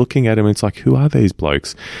starters, you're looking at them and it's like, who are these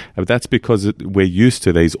blokes? That's because we're used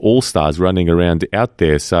to these all-stars running around out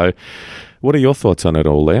there. So what are your thoughts on it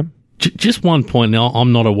all, Liam? Just one point. Now,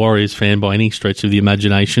 I'm not a Warriors fan by any stretch of the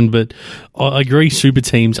imagination, but I agree super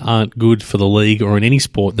teams aren't good for the league or in any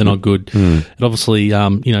sport. They're not good. It obviously,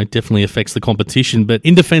 definitely affects the competition. But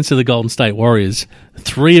in defense of the Golden State Warriors,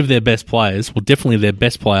 3 of their best players, well, definitely their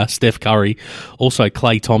best player, Steph Curry, also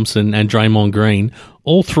Klay Thompson and Draymond Green,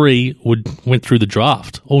 all 3 went through the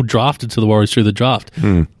draft, all drafted to the Warriors through the draft.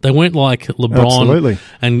 They weren't like LeBron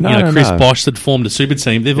and Chris Bosh that formed a super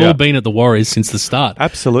team. They've all been at the Warriors since the start.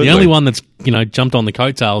 Absolutely. The only one that's jumped on the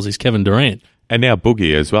coattails is Kevin Durant. And now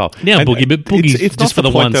Boogie as well. But Boogie's it's just for the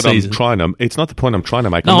one season. It's not the point I'm trying to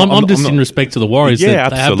make. No, I'm just in respect to the Warriors that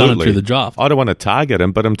they have done it through the draft. I don't want to target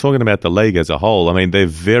them, but I'm talking about the league as a whole. I mean, they're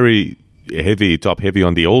very top heavy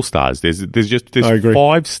on the all-stars. There's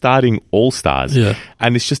 5 starting all-stars. Yeah.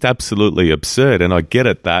 And it's just absolutely absurd. And I get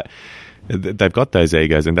it that they've got those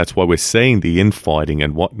egos, and that's why we're seeing the infighting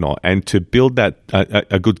and whatnot. And to build that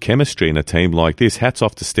a good chemistry in a team like this, hats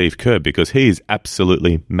off to Steve Kerr, because he is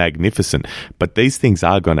absolutely magnificent. But these things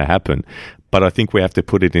are going to happen. But I think we have to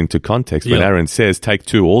put it into context. When Aaron says take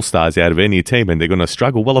 2 all-stars out of any team and they're going to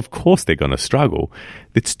struggle, well, of course they're going to struggle.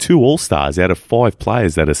 It's 2 all-stars out of 5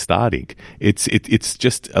 players that are starting. It's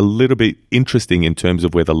just a little bit interesting in terms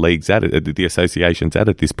of where the league's at, the association's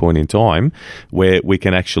at this point in time, where we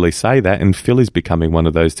can actually say that, and Philly's becoming one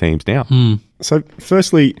of those teams now. So,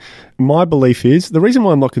 firstly, my belief is, the reason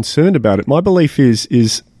why I'm not concerned about it, my belief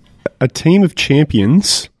is a team of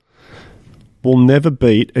champions will never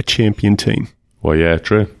beat a champion team. Well, yeah,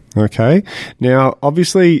 true. Okay. Now,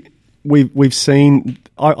 obviously, we've seen,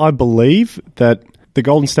 I believe that the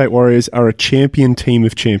Golden State Warriors are a champion team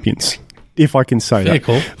of champions, if I can say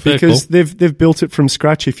that. Because they've built it from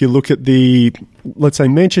scratch. If you look at let's say,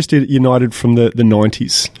 Manchester United from the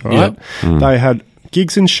 90s, right? Yep. They had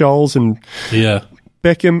Giggs and Scholes and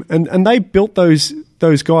Beckham, and they built those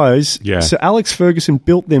guys. Yeah. So Alex Ferguson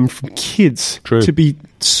built them from kids to be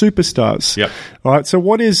superstars. Yep. All right. So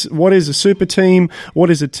what is a super team?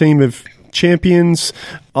 What is a team of champions?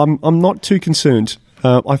 I'm not too concerned.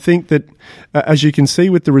 I think that, as you can see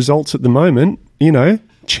with the results at the moment,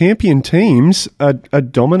 champion teams are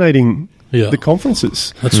dominating the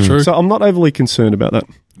conferences. That's true. So I'm not overly concerned about that.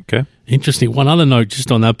 Okay. Interesting. One other note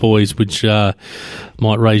just on that, boys, which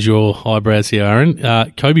might raise your eyebrows here,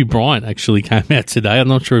 Aaron. Kobe Bryant actually came out today. I'm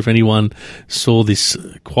not sure if anyone saw this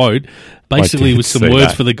quote. Basically, with some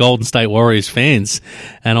words for the Golden State Warriors fans.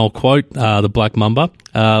 And I'll quote the Black Mamba.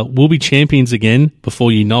 We'll be champions again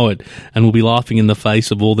before you know it, and we'll be laughing in the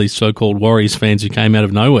face of all these so-called Warriors fans who came out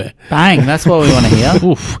of nowhere. Bang, that's what we want to hear.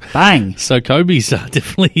 Oof. Bang. So Kobe's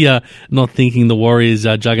definitely not thinking the Warriors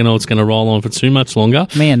juggernaut's going to roll on for too much longer.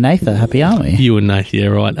 Me and Nathan, happy aren't we? You and Nathan, yeah,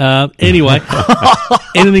 right. Anyway,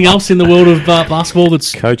 anything else in the world of basketball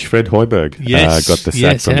that's... Coach Fred Hoiberg got the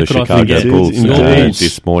sack from the Chicago Bulls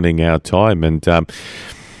this morning, our time. And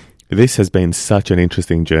this has been such an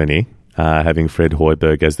interesting journey, having Fred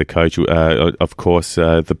Hoiberg as the coach. Of course,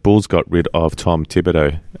 the Bulls got rid of Tom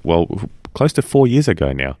Thibodeau, close to 4 years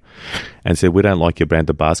ago now, and said, we don't like your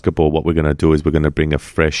brand of basketball. What we're going to do is we're going to bring a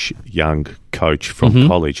fresh, young coach from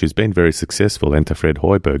college who's been very successful, enter Fred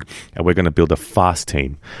Hoiberg, and we're going to build a fast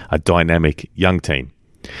team, a dynamic, young team.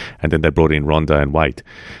 And then they brought in Rondo and Wade.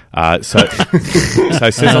 So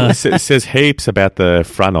it says heaps about the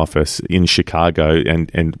front office in Chicago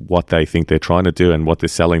and what they think they're trying to do and what they're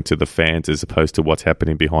selling to the fans as opposed to what's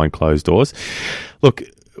happening behind closed doors. Look,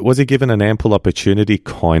 was he given an ample opportunity?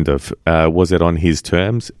 Kind of. Was it on his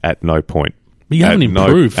terms? At no point. You haven't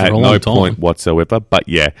improved for a long time. At no point whatsoever. But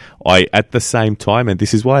yeah, at the same time, and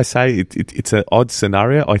this is why I say it's an odd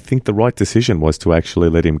scenario, I think the right decision was to actually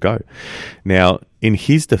let him go. Now, in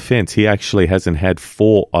his defense, he actually hasn't had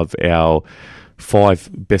 4 of our 5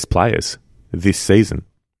 best players this season.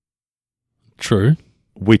 True.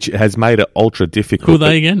 Which has made it ultra difficult. Who are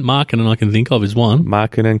they again? Markkanen, I can think of, is one.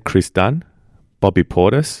 Markkanen, Chris Dunn, Bobby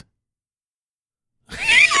Portis,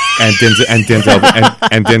 and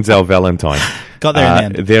Denzel Valentine. Got there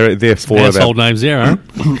in the end. They're four of Household names there, huh?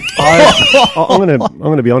 I'm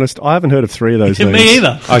gonna be honest. I haven't heard of three of those names. Me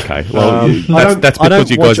either. Okay, well, that's I because don't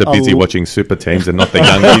you guys watch are busy a- watching super teams and not the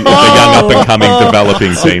young up-and-coming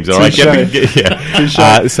developing teams, all right?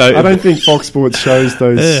 Touche. So I don't think Fox Sports shows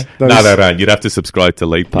those. No, they don't. You'd have to subscribe to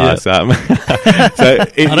League Pass. I don't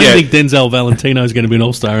think Denzel Valentino is going to be an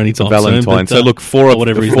all-star anytime Valentine. soon. But, so look, four of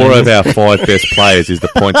is. our 5 best players is the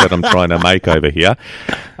point that I'm trying to make over here.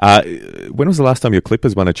 When was the last time your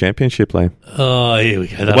Clippers won a championship, Liam? Oh, here we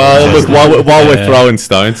go. Well, look, while we're throwing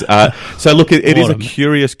stones, so look, it is a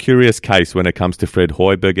curious case when it comes to Fred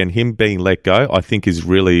Hoiberg, and him being let go, I think is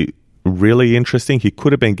really, really interesting. He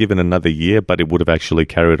could have been given another year, but it would have actually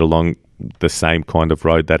carried along the same kind of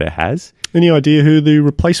road that it has. Any idea who the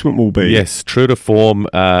replacement will be? Yes, true to form,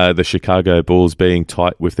 the Chicago Bulls, being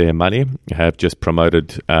tight with their money, have just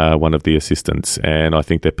promoted one of the assistants, and I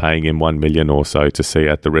think they're paying him $1 million or so to see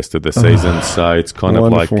out the rest of the season. So it's kind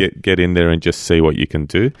wonderful. of like get in there and just see what you can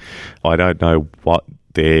do. I don't know what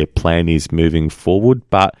their plan is moving forward,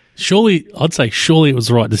 but Surely it was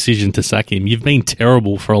the right decision to sack him. You've been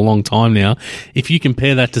terrible for a long time now. If you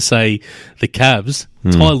compare that to, say, the Cavs,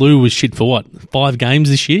 Ty Lue was shit for 5 games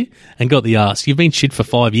this year and got the arse. You've been shit for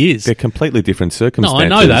 5 years. they're completely different No, circumstances. I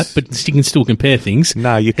know that, but you can still compare things.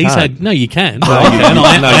 No, you can't. No, you can.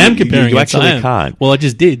 I am comparing you it. actually I am. can't. Well, I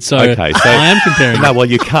just did, so, Okay, so I am comparing No, it. well,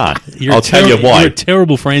 you can't. You're tell you why. You're a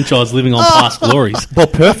terrible franchise living on past glories. Well,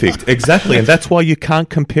 perfect. Exactly. And that's why you can't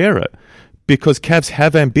compare it. Because Cavs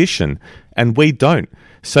have ambition and we don't.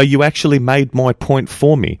 So you actually made my point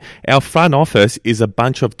for me. Our front office is a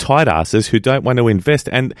bunch of tight asses who don't want to invest.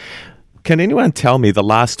 And can anyone tell me the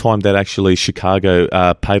last time that actually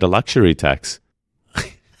Chicago paid a luxury tax?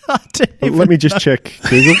 Let me just check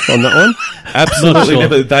Google on that one. Absolutely Not sure.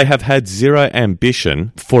 never. They have had zero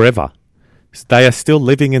ambition forever. They are still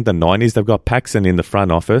living in the 90s. They've got Paxson in the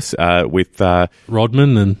front office with...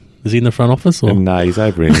 Rodman, and is he in the front office? Or? No, he's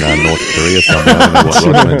over in North Korea somewhere. I don't know what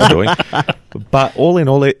Rodman's doing. But all in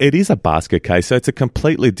all, it is a basket case, so it's a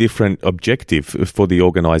completely different objective for the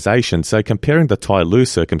organisation. So comparing the Ty Lue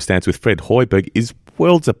circumstance with Fred Hoiberg is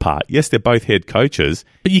worlds apart. Yes, they're both head coaches.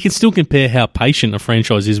 But you can still compare how patient a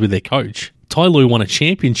franchise is with their coach. Ty Lue won a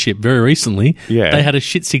championship very recently. Yeah. They had a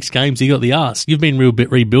shit 6 games. He got the arse. You've been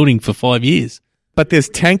rebuilding for 5 years. But there's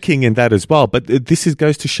tanking in that as well. But this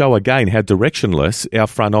goes to show again how directionless our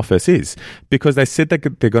front office is. Because they said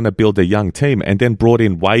that they're going to build a young team and then brought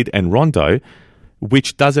in Wade and Rondo,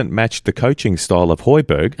 which doesn't match the coaching style of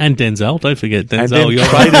Hoiberg. And Denzel. Don't forget Denzel. And then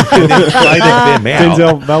traded them out.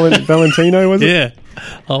 Denzel Valentino, was it? Yeah.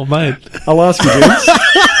 Oh, mate. I'll ask you,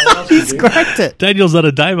 Vince. He's cracked it. Daniel's not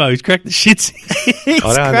a demo. He's cracked the shits.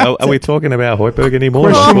 I don't know. Are we talking about Hoiberg anymore?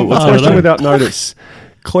 Question, What's I don't question know. without notice.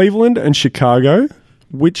 Cleveland and Chicago,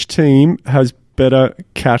 which team has better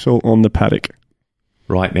cattle on the paddock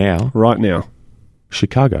right now? right now?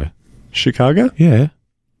 Chicago. Chicago? Yeah.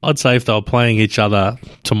 I'd say if they were playing each other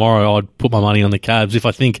tomorrow, I'd put my money on the Cavs. If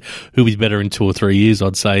I think who is better in 2 or 3 years,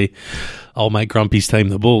 I'd say I'll make Grumpy's team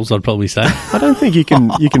the Bulls. I'd probably say. I don't think you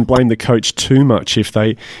can blame the coach too much if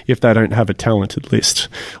they don't have a talented list.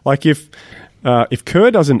 Like if Kerr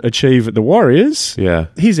doesn't achieve the Warriors, Yeah.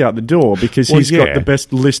 he's out the door because Well, he's yeah. got the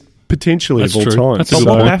best list potentially That's of all true. time. That's a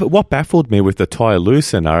But good point. what baffled me with the Ty Lue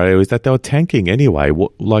scenario is that they were tanking anyway.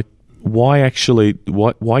 Why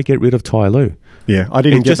get rid of Ty Lue? Yeah, I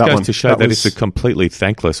didn't It get just that goes one. to show that it's a completely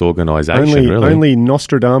thankless organisation, only really. only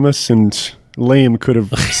Nostradamus and Liam could have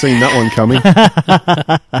seen that one coming.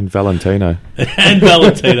 And Valentino. And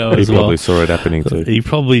Valentino He as well. probably saw it happening too. He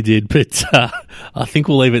probably did, but I think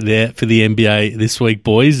we'll leave it there for the NBA this week,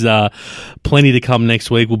 boys. Plenty to come next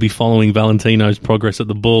week. We'll be following Valentino's progress at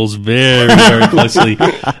the Bulls very, very closely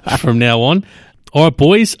from now on. All right,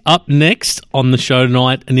 boys, up next on the show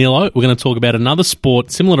tonight, Anilo, we're going to talk about another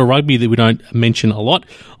sport similar to rugby that we don't mention a lot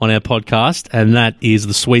on our podcast, and that is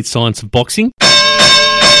the sweet science of boxing.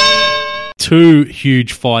 2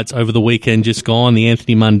 huge fights over the weekend just gone, the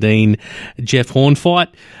Anthony Mundine Jeff Horn fight,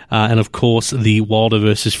 and of course the Wilder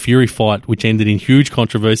versus Fury fight, which ended in huge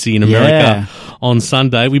controversy in America on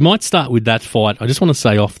Sunday. We might start with that fight. I just want to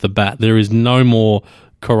say off the bat, there is no more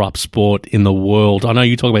corrupt sport in the world. I know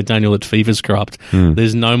you talk about Daniel that FIFA's corrupt.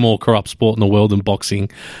 There's no more corrupt sport in the world than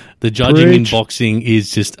boxing. The judging in Preach. boxing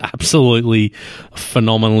is just absolutely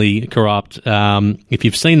phenomenally corrupt. If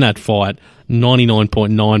you've seen that fight,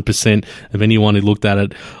 99.9% of anyone who looked at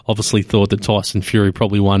it obviously thought that Tyson Fury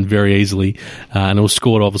probably won very easily, and it was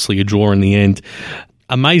scored obviously a draw in the end.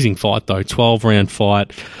 Amazing fight though, 12-round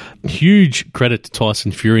fight. Huge credit to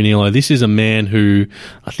Tyson Fury, Nilo. This is a man who,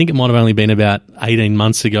 I think it might have only been about 18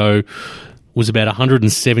 months ago, was about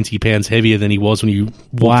 170 pounds heavier than he was when he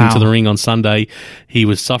walked into the ring on Sunday. He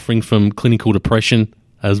was suffering from clinical depression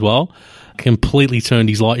as well. Completely turned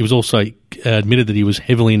his life. He was also admitted that he was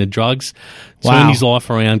heavily into drugs. Turned his life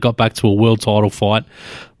around, got back to a world title fight.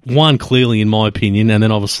 Won clearly, in my opinion, and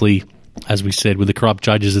then obviously, as we said, with the corrupt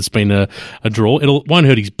judges, it's been a draw. It won't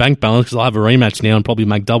hurt his bank balance because I'll have a rematch now and probably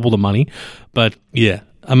make double the money. But, yeah,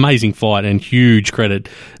 amazing fight and huge credit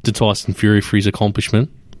to Tyson Fury for his accomplishment.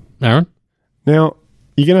 Aaron? Now,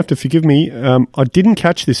 you're going to have to forgive me. I didn't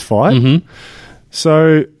catch this fight. Mm-hmm.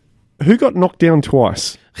 So, who got knocked down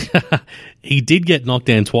twice? He did get knocked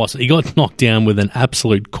down twice. He got knocked down with an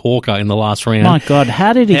absolute corker in the last round. My God,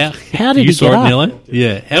 how did he get up? Nilo?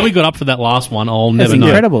 Yeah, how he got up for that last one, I'll never know.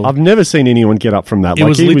 Incredible. I've never seen anyone get up from that. It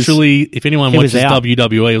was literally, if anyone watches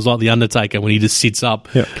WWE, it was like The Undertaker when he just sits up,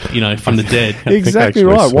 Yeah. From the dead. Exactly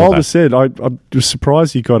right. Wilder said, I was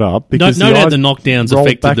surprised he got up because no doubt the knockdowns rolled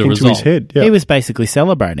affected back the into result. his head. Yeah. He was basically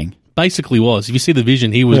celebrating. Basically was. If you see the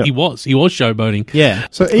vision, he was showboating. Yeah.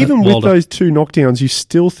 So even with those two knockdowns, you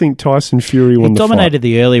still think Tyson Fury won the fight? He dominated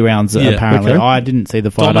the early rounds, apparently. Okay. I didn't see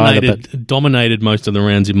the fight either. Dominated most of the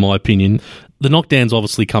rounds, in my opinion. The knockdowns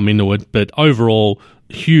obviously come into it, but overall,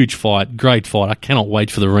 huge fight, great fight. I cannot wait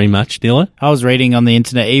for the rematch, Nilo. I was reading on the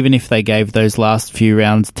internet, even if they gave those last few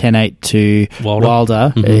rounds 10-8 to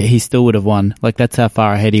Wilder, he still would have won. Like, that's how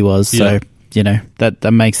far ahead he was. Yeah. So,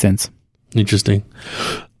 that makes sense. Interesting.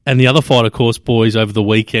 And the other fight, of course, boys, over the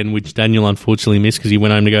weekend, which Daniel unfortunately missed because he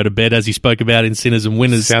went home to go to bed, as he spoke about in Sinners and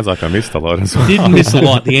Winners. Sounds like I missed a lot as well. Didn't miss a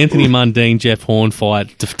lot. The Anthony Mundine, Jeff Horn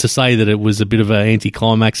fight, to say that it was a bit of an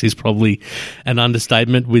anticlimax is probably an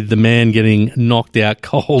understatement, with the man getting knocked out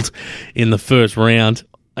cold in the first round.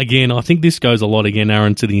 Again, I think this goes a lot,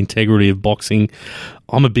 Aaron, to the integrity of boxing.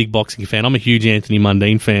 I'm a big boxing fan. I'm a huge Anthony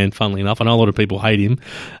Mundine fan, funnily enough. I know a lot of people hate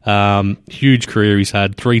him. Huge career he's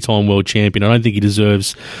had, 3-time world champion. I don't think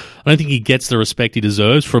he gets the respect he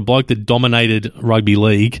deserves for a bloke that dominated rugby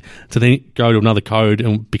league to then go to another code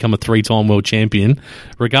and become a 3-time world champion.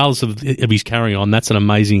 Regardless of his carry on, that's an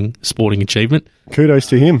amazing sporting achievement. Kudos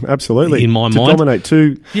to him, absolutely. In my mind. To dominate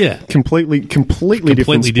two completely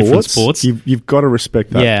different sports. You've got to respect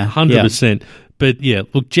that. Yeah, 100%. But, yeah,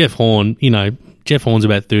 look, Jeff Horn, Jeff Horn's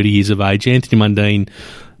about 30 years of age. Anthony Mundine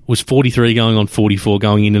was 43 going on 44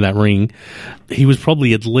 going into that ring. He was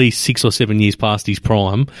probably at least 6 or 7 years past his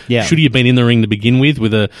prime. Yeah. Should he have been in the ring to begin with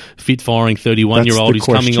a fit, firing 31-year-old who's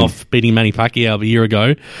coming off beating Manny Pacquiao a year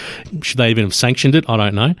ago? Should they even have sanctioned it? I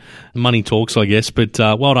don't know. Money talks, I guess. But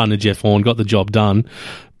well done to Jeff Horn. Got the job done.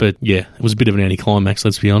 But, yeah, it was a bit of an anticlimax,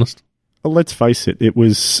 let's be honest. Well, let's face it, it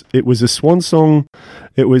was a swan song.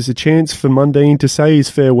 It was a chance for Mundine to say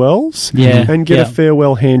his farewells and get a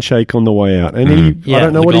farewell handshake on the way out. And I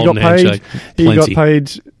don't know what he got paid. He got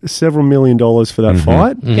paid several $1 million for that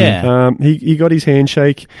fight. Yeah. He got his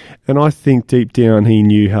handshake, and I think deep down he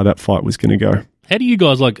knew how that fight was going to go. How do you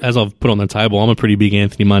guys, as I've put on the table, I'm a pretty big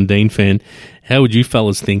Anthony Mundine fan. How would you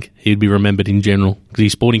fellas think he'd be remembered in general? Because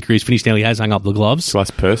his sporting career's finished now. He has hung up the gloves. To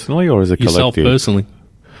us personally or as a collective? Yourself personally.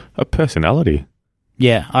 A personality.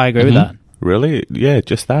 Yeah, I agree with that. Really? Yeah,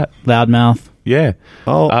 just that. Loudmouth. Yeah.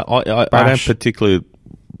 Oh, I don't particularly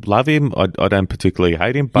love him. I don't particularly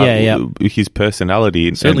hate him, but his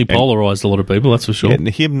personality certainly polarised a lot of people. That's for sure. And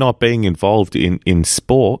him not being involved in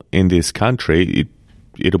sport in this country,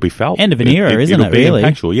 it'll be felt. End of an era, isn't it? Really?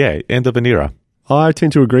 Impactful. Yeah, end of an era. I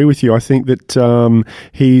tend to agree with you. I think that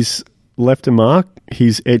he's left a mark.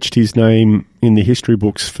 He's etched his name in the history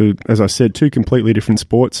books for, as I said, two completely different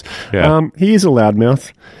sports. Yeah. He is a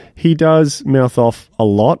loudmouth. He does mouth off a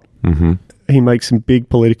lot. Mm-hmm. He makes some big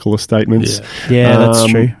political statements. Yeah, that's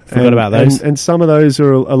true. Forgot about those. And some of those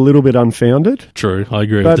are a little bit unfounded. True, I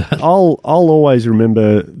agree but with that. I'll always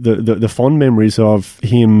remember the fond memories of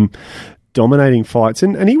him dominating fights,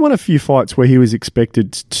 and he won a few fights where he was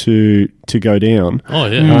expected to go down. Oh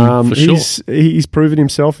yeah, for sure. He's proven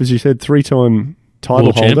himself, as you said, 3-time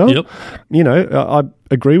title holder. Yep. I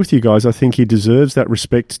agree with you guys. I think he deserves that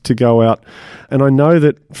respect to go out, and I know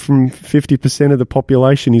that from 50% of the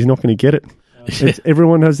population, he's not going to get it.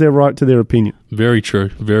 Everyone has their right to their opinion. Very true,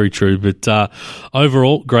 very true. But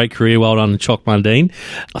overall, great career. Well done to Choc Mundine.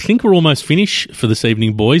 I think we're almost finished for this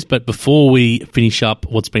evening, boys. But before we finish up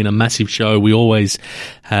what's been a massive show, we always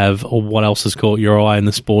have what else has caught your eye in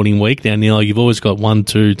the sporting week. Now, Neil, you've always got 1,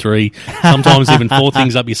 2, 3, sometimes even 4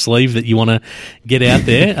 things up your sleeve that you want to get out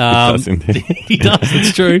there. He does indeed. He does,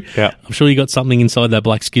 it's true. Yeah. I'm sure you got something inside that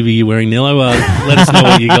black skivvy you're wearing, Nilo. Let us know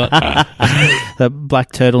what you got. The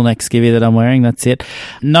black turtleneck skivvy that I'm wearing, that's it.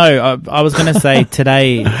 No, I was going to say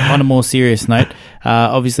today, on a more serious note,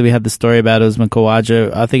 obviously we had the story about Usman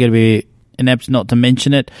Khawaja. I think it'd inept not to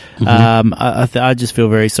mention it. I just feel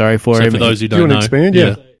very sorry for him. For those who Do you don't want know, to expand?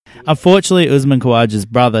 Yeah. Unfortunately, Usman Khawaja's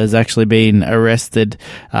brother has actually been arrested,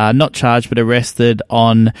 not charged, but arrested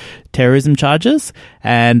on terrorism charges.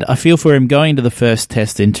 And I feel for him going to the first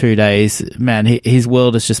test in 2 days. Man, his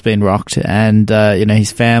world has just been rocked, and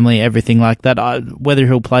his family, everything like that. Whether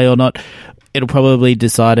he'll play or not, it'll probably be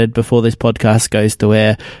decided before this podcast goes to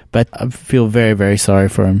air. But I feel very, very sorry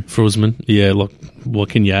for him. For Usman, yeah. Look, what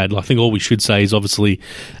can you add? I think all we should say is obviously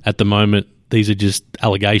at the moment, these are just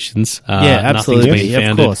allegations. Absolutely. Nothing's been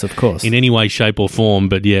founded of course. in any way, shape or form.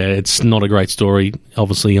 But yeah, it's not a great story,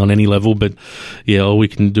 obviously, on any level. But yeah, all we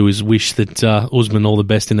can do is wish that Usman all the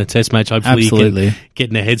best in the test match. Hopefully he can get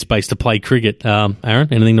in a headspace to play cricket. Aaron,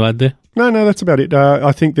 anything to add there? No, that's about it.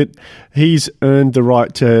 I think that he's earned the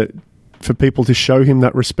right for people to show him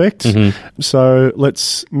that respect. So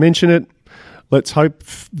let's mention it. Let's hope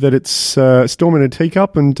that it's storm in a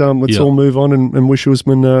teacup, and let's all move on and wish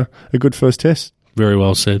Usman a good first test. Very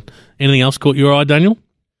well said. Anything else caught your eye, Daniel?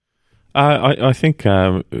 I think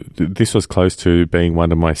this was close to being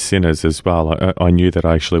one of my sinners as well. I knew that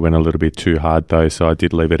I actually went a little bit too hard, though, so I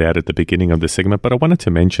did leave it out at the beginning of the segment. But I wanted to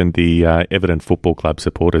mention the Everton Football Club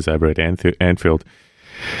supporters over at Anfield.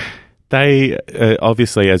 They,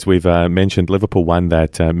 obviously, as we've mentioned, Liverpool won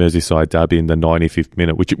that Merseyside derby in the 95th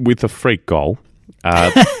minute, with a freak goal.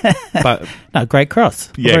 But great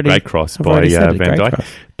cross. Yeah, great cross by Van Dijk.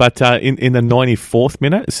 But in the 94th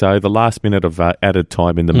minute, so the last minute of added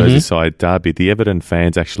time in the Merseyside derby, the Everton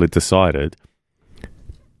fans actually decided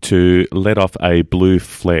to let off a blue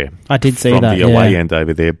flare. I did see from that, the away end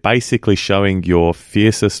over there, basically showing your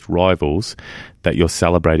fiercest rivals that you're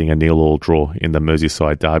celebrating a 0-0 draw in the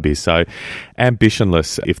Merseyside derby. So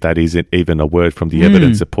ambitionless, if that isn't even a word from the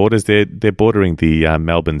Everton supporters, they're bordering the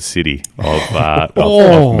Melbourne City of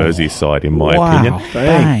Merseyside, in my opinion.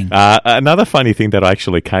 Bang. Another funny thing that I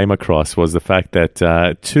actually came across was the fact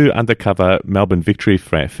that two undercover Melbourne Victory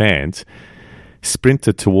fans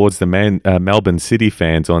sprinted towards the Melbourne City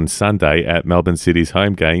fans on Sunday at Melbourne City's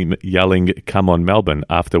home game, yelling, "Come on, Melbourne,"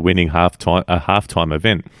 after winning a halftime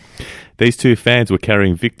event. These two fans were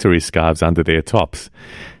carrying victory scarves under their tops.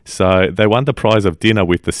 So they won the prize of dinner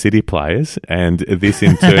with the City players, and this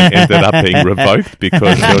in turn ended up being revoked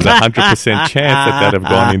because there was a 100% chance that they'd have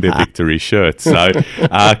gone in their victory shirts. So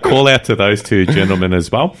call out to those two gentlemen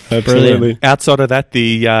as well. Absolutely. Outside of that,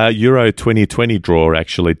 the Euro 2020 draw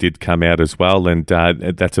actually did come out as well, and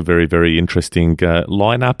that's a very, very interesting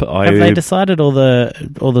lineup. Have they decided all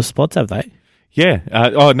the spots, have they? Yeah.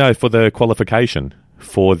 For the qualification.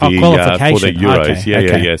 For the Euros.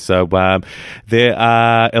 Okay. Yeah. So there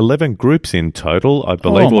are 11 groups in total, I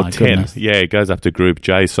believe, or 10. Goodness. Yeah, it goes up to Group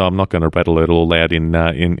J, so I'm not going to rattle it all out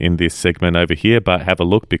in this segment over here, but have a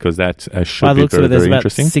look because that should be very, very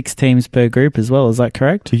interesting. There's about 6 teams per group as well, is that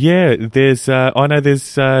correct? Yeah, there's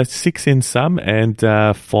 6 in some and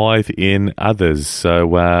 5 in others. So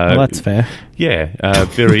well, that's fair. Yeah,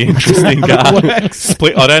 very interesting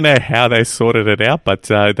split. I don't know how they sorted it out, but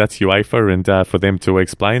that's UEFA and for them to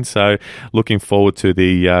explain. So looking forward to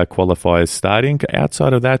the qualifiers starting.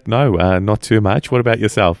 Outside of that, no, not too much. What about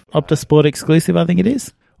yourself? Optus Sport exclusive, I think it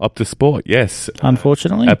is. Optus Sport, yes.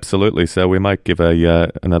 Unfortunately. Absolutely. So we might give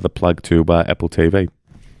another plug to Apple TV.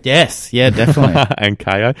 Yes, yeah, definitely. And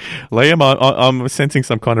KO. Liam, I'm sensing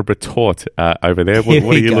some kind of retort over there.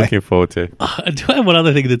 What are you looking forward to? I do have one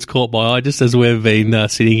other thing that's caught my eye, just as we've been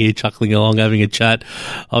sitting here chuckling along, having a chat.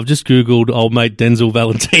 I've just Googled old mate Denzel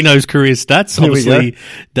Valentino's career stats. Obviously,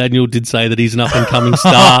 Daniel did say that he's an up-and-coming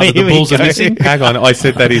star that the Bulls are missing. Hang on, I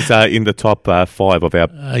said that he's in the top 5 of our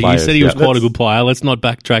players. You said he was quite a good player. Let's not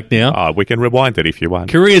backtrack now. We can rewind it if you want.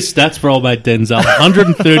 Career stats for old mate Denzel.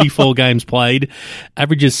 134 games played,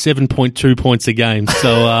 averages 7.2 points a game.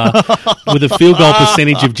 So with a field goal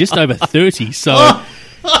percentage of just over 30. So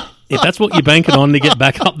if that's what you're banking on to get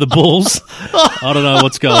back up the Bulls, I don't know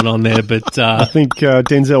what's going on there. But I think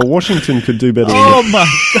Denzel Washington could do better than that. Oh, my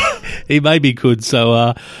God. He maybe could. So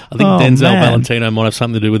I think Denzel Valentino might have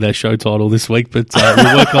something to do with our show title this week, but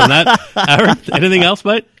we'll work on that. Aaron, anything else,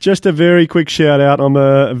 mate? Just a very quick shout out. I'm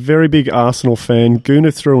a very big Arsenal fan,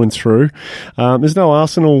 Gooner through and through. There's no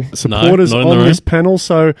Arsenal supporters on this panel,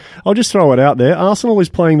 so I'll just throw it out there. Arsenal is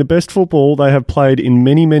playing the best football they have played in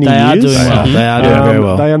many, many years. They are doing well. They are doing very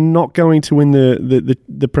well. They are not going to win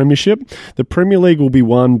the Premiership. The Premier League will be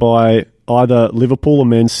won by either Liverpool or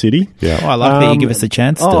Man City. Yeah, I like that you give us a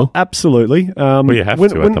chance still. Oh, absolutely. Well, you have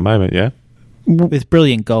to at the moment, yeah. With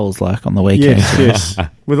brilliant goals like on the weekend. Yes.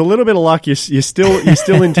 With a little bit of luck, you're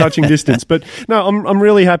still in touching distance. But no, I'm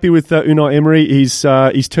really happy with Unai Emery. He's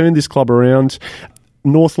turned this club around.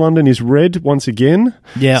 North London is red once again.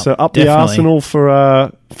 Yeah, so up definitely. the Arsenal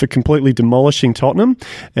for completely demolishing Tottenham,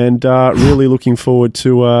 and really looking forward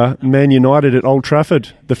to Man United at Old Trafford,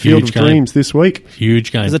 the Field of Dreams this week.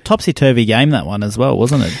 Huge game. It was a topsy-turvy game, that one as well,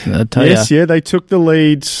 wasn't it? I tell Yes, ya. yeah, they took the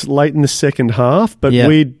lead late in the second half, but Yeah.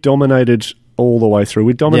 we dominated all the way through.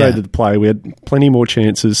 We dominated Yeah. the play. We had plenty more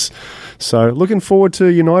chances. So looking forward to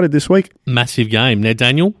United this week. Massive game. Now,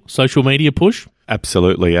 Daniel, social media push?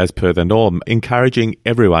 Absolutely, as per the norm. Encouraging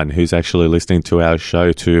everyone who's actually listening to our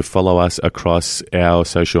show to follow us across our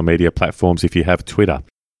social media platforms. If you have Twitter,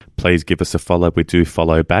 please give us a follow. We do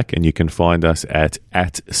follow back, and you can find us at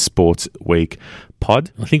SportsWeekPod.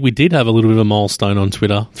 I think we did have a little bit of a milestone on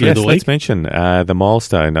Twitter through Yes, the week. let's mention the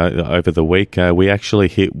milestone over the week. We actually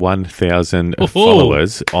hit 1,000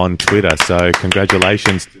 followers on Twitter, so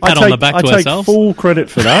congratulations. Pat on the back to I take ourselves. full credit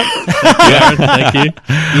for that. Gerard, thank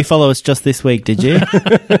you. You follow us just this week, did you?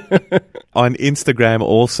 On Instagram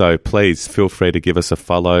also, please feel free to give us a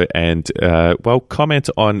follow and, comment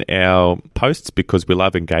on our posts, because we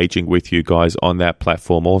love engaging with you guys on that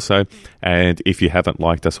platform also. And if you haven't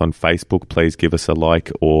liked us on Facebook, please give us a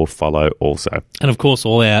like or follow also. And of course,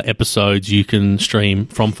 all our episodes you can stream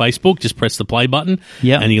from Facebook. Just press the play button,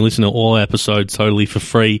 Yeah. and you can listen to all our episodes totally for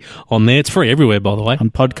free on there. It's free everywhere, by the way. On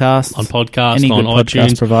podcasts. On podcast, Any on good podcast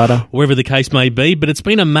iTunes, provider. wherever the case may be. But it's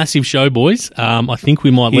been a massive show, boys. I think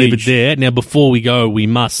we might leave it Huge. there. Now, before we go, we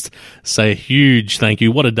must say a huge thank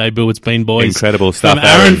you. What a debut it's been, boys. Incredible stuff, From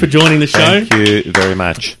Aaron Aaron. for joining the show. Thank you very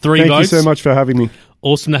much. Three Thank votes. you so much for having me.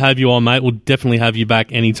 Awesome to have you on, mate. We'll definitely have you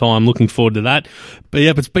back anytime. Looking forward to that. But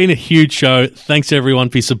yeah, it's been a huge show. Thanks everyone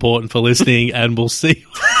for your support and for listening, and we'll see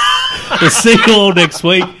you all next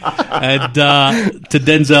week. And to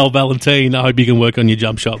Denzel Valentine, I hope you can work on your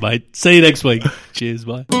jump shot, mate. See you next week. Cheers,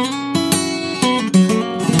 bye.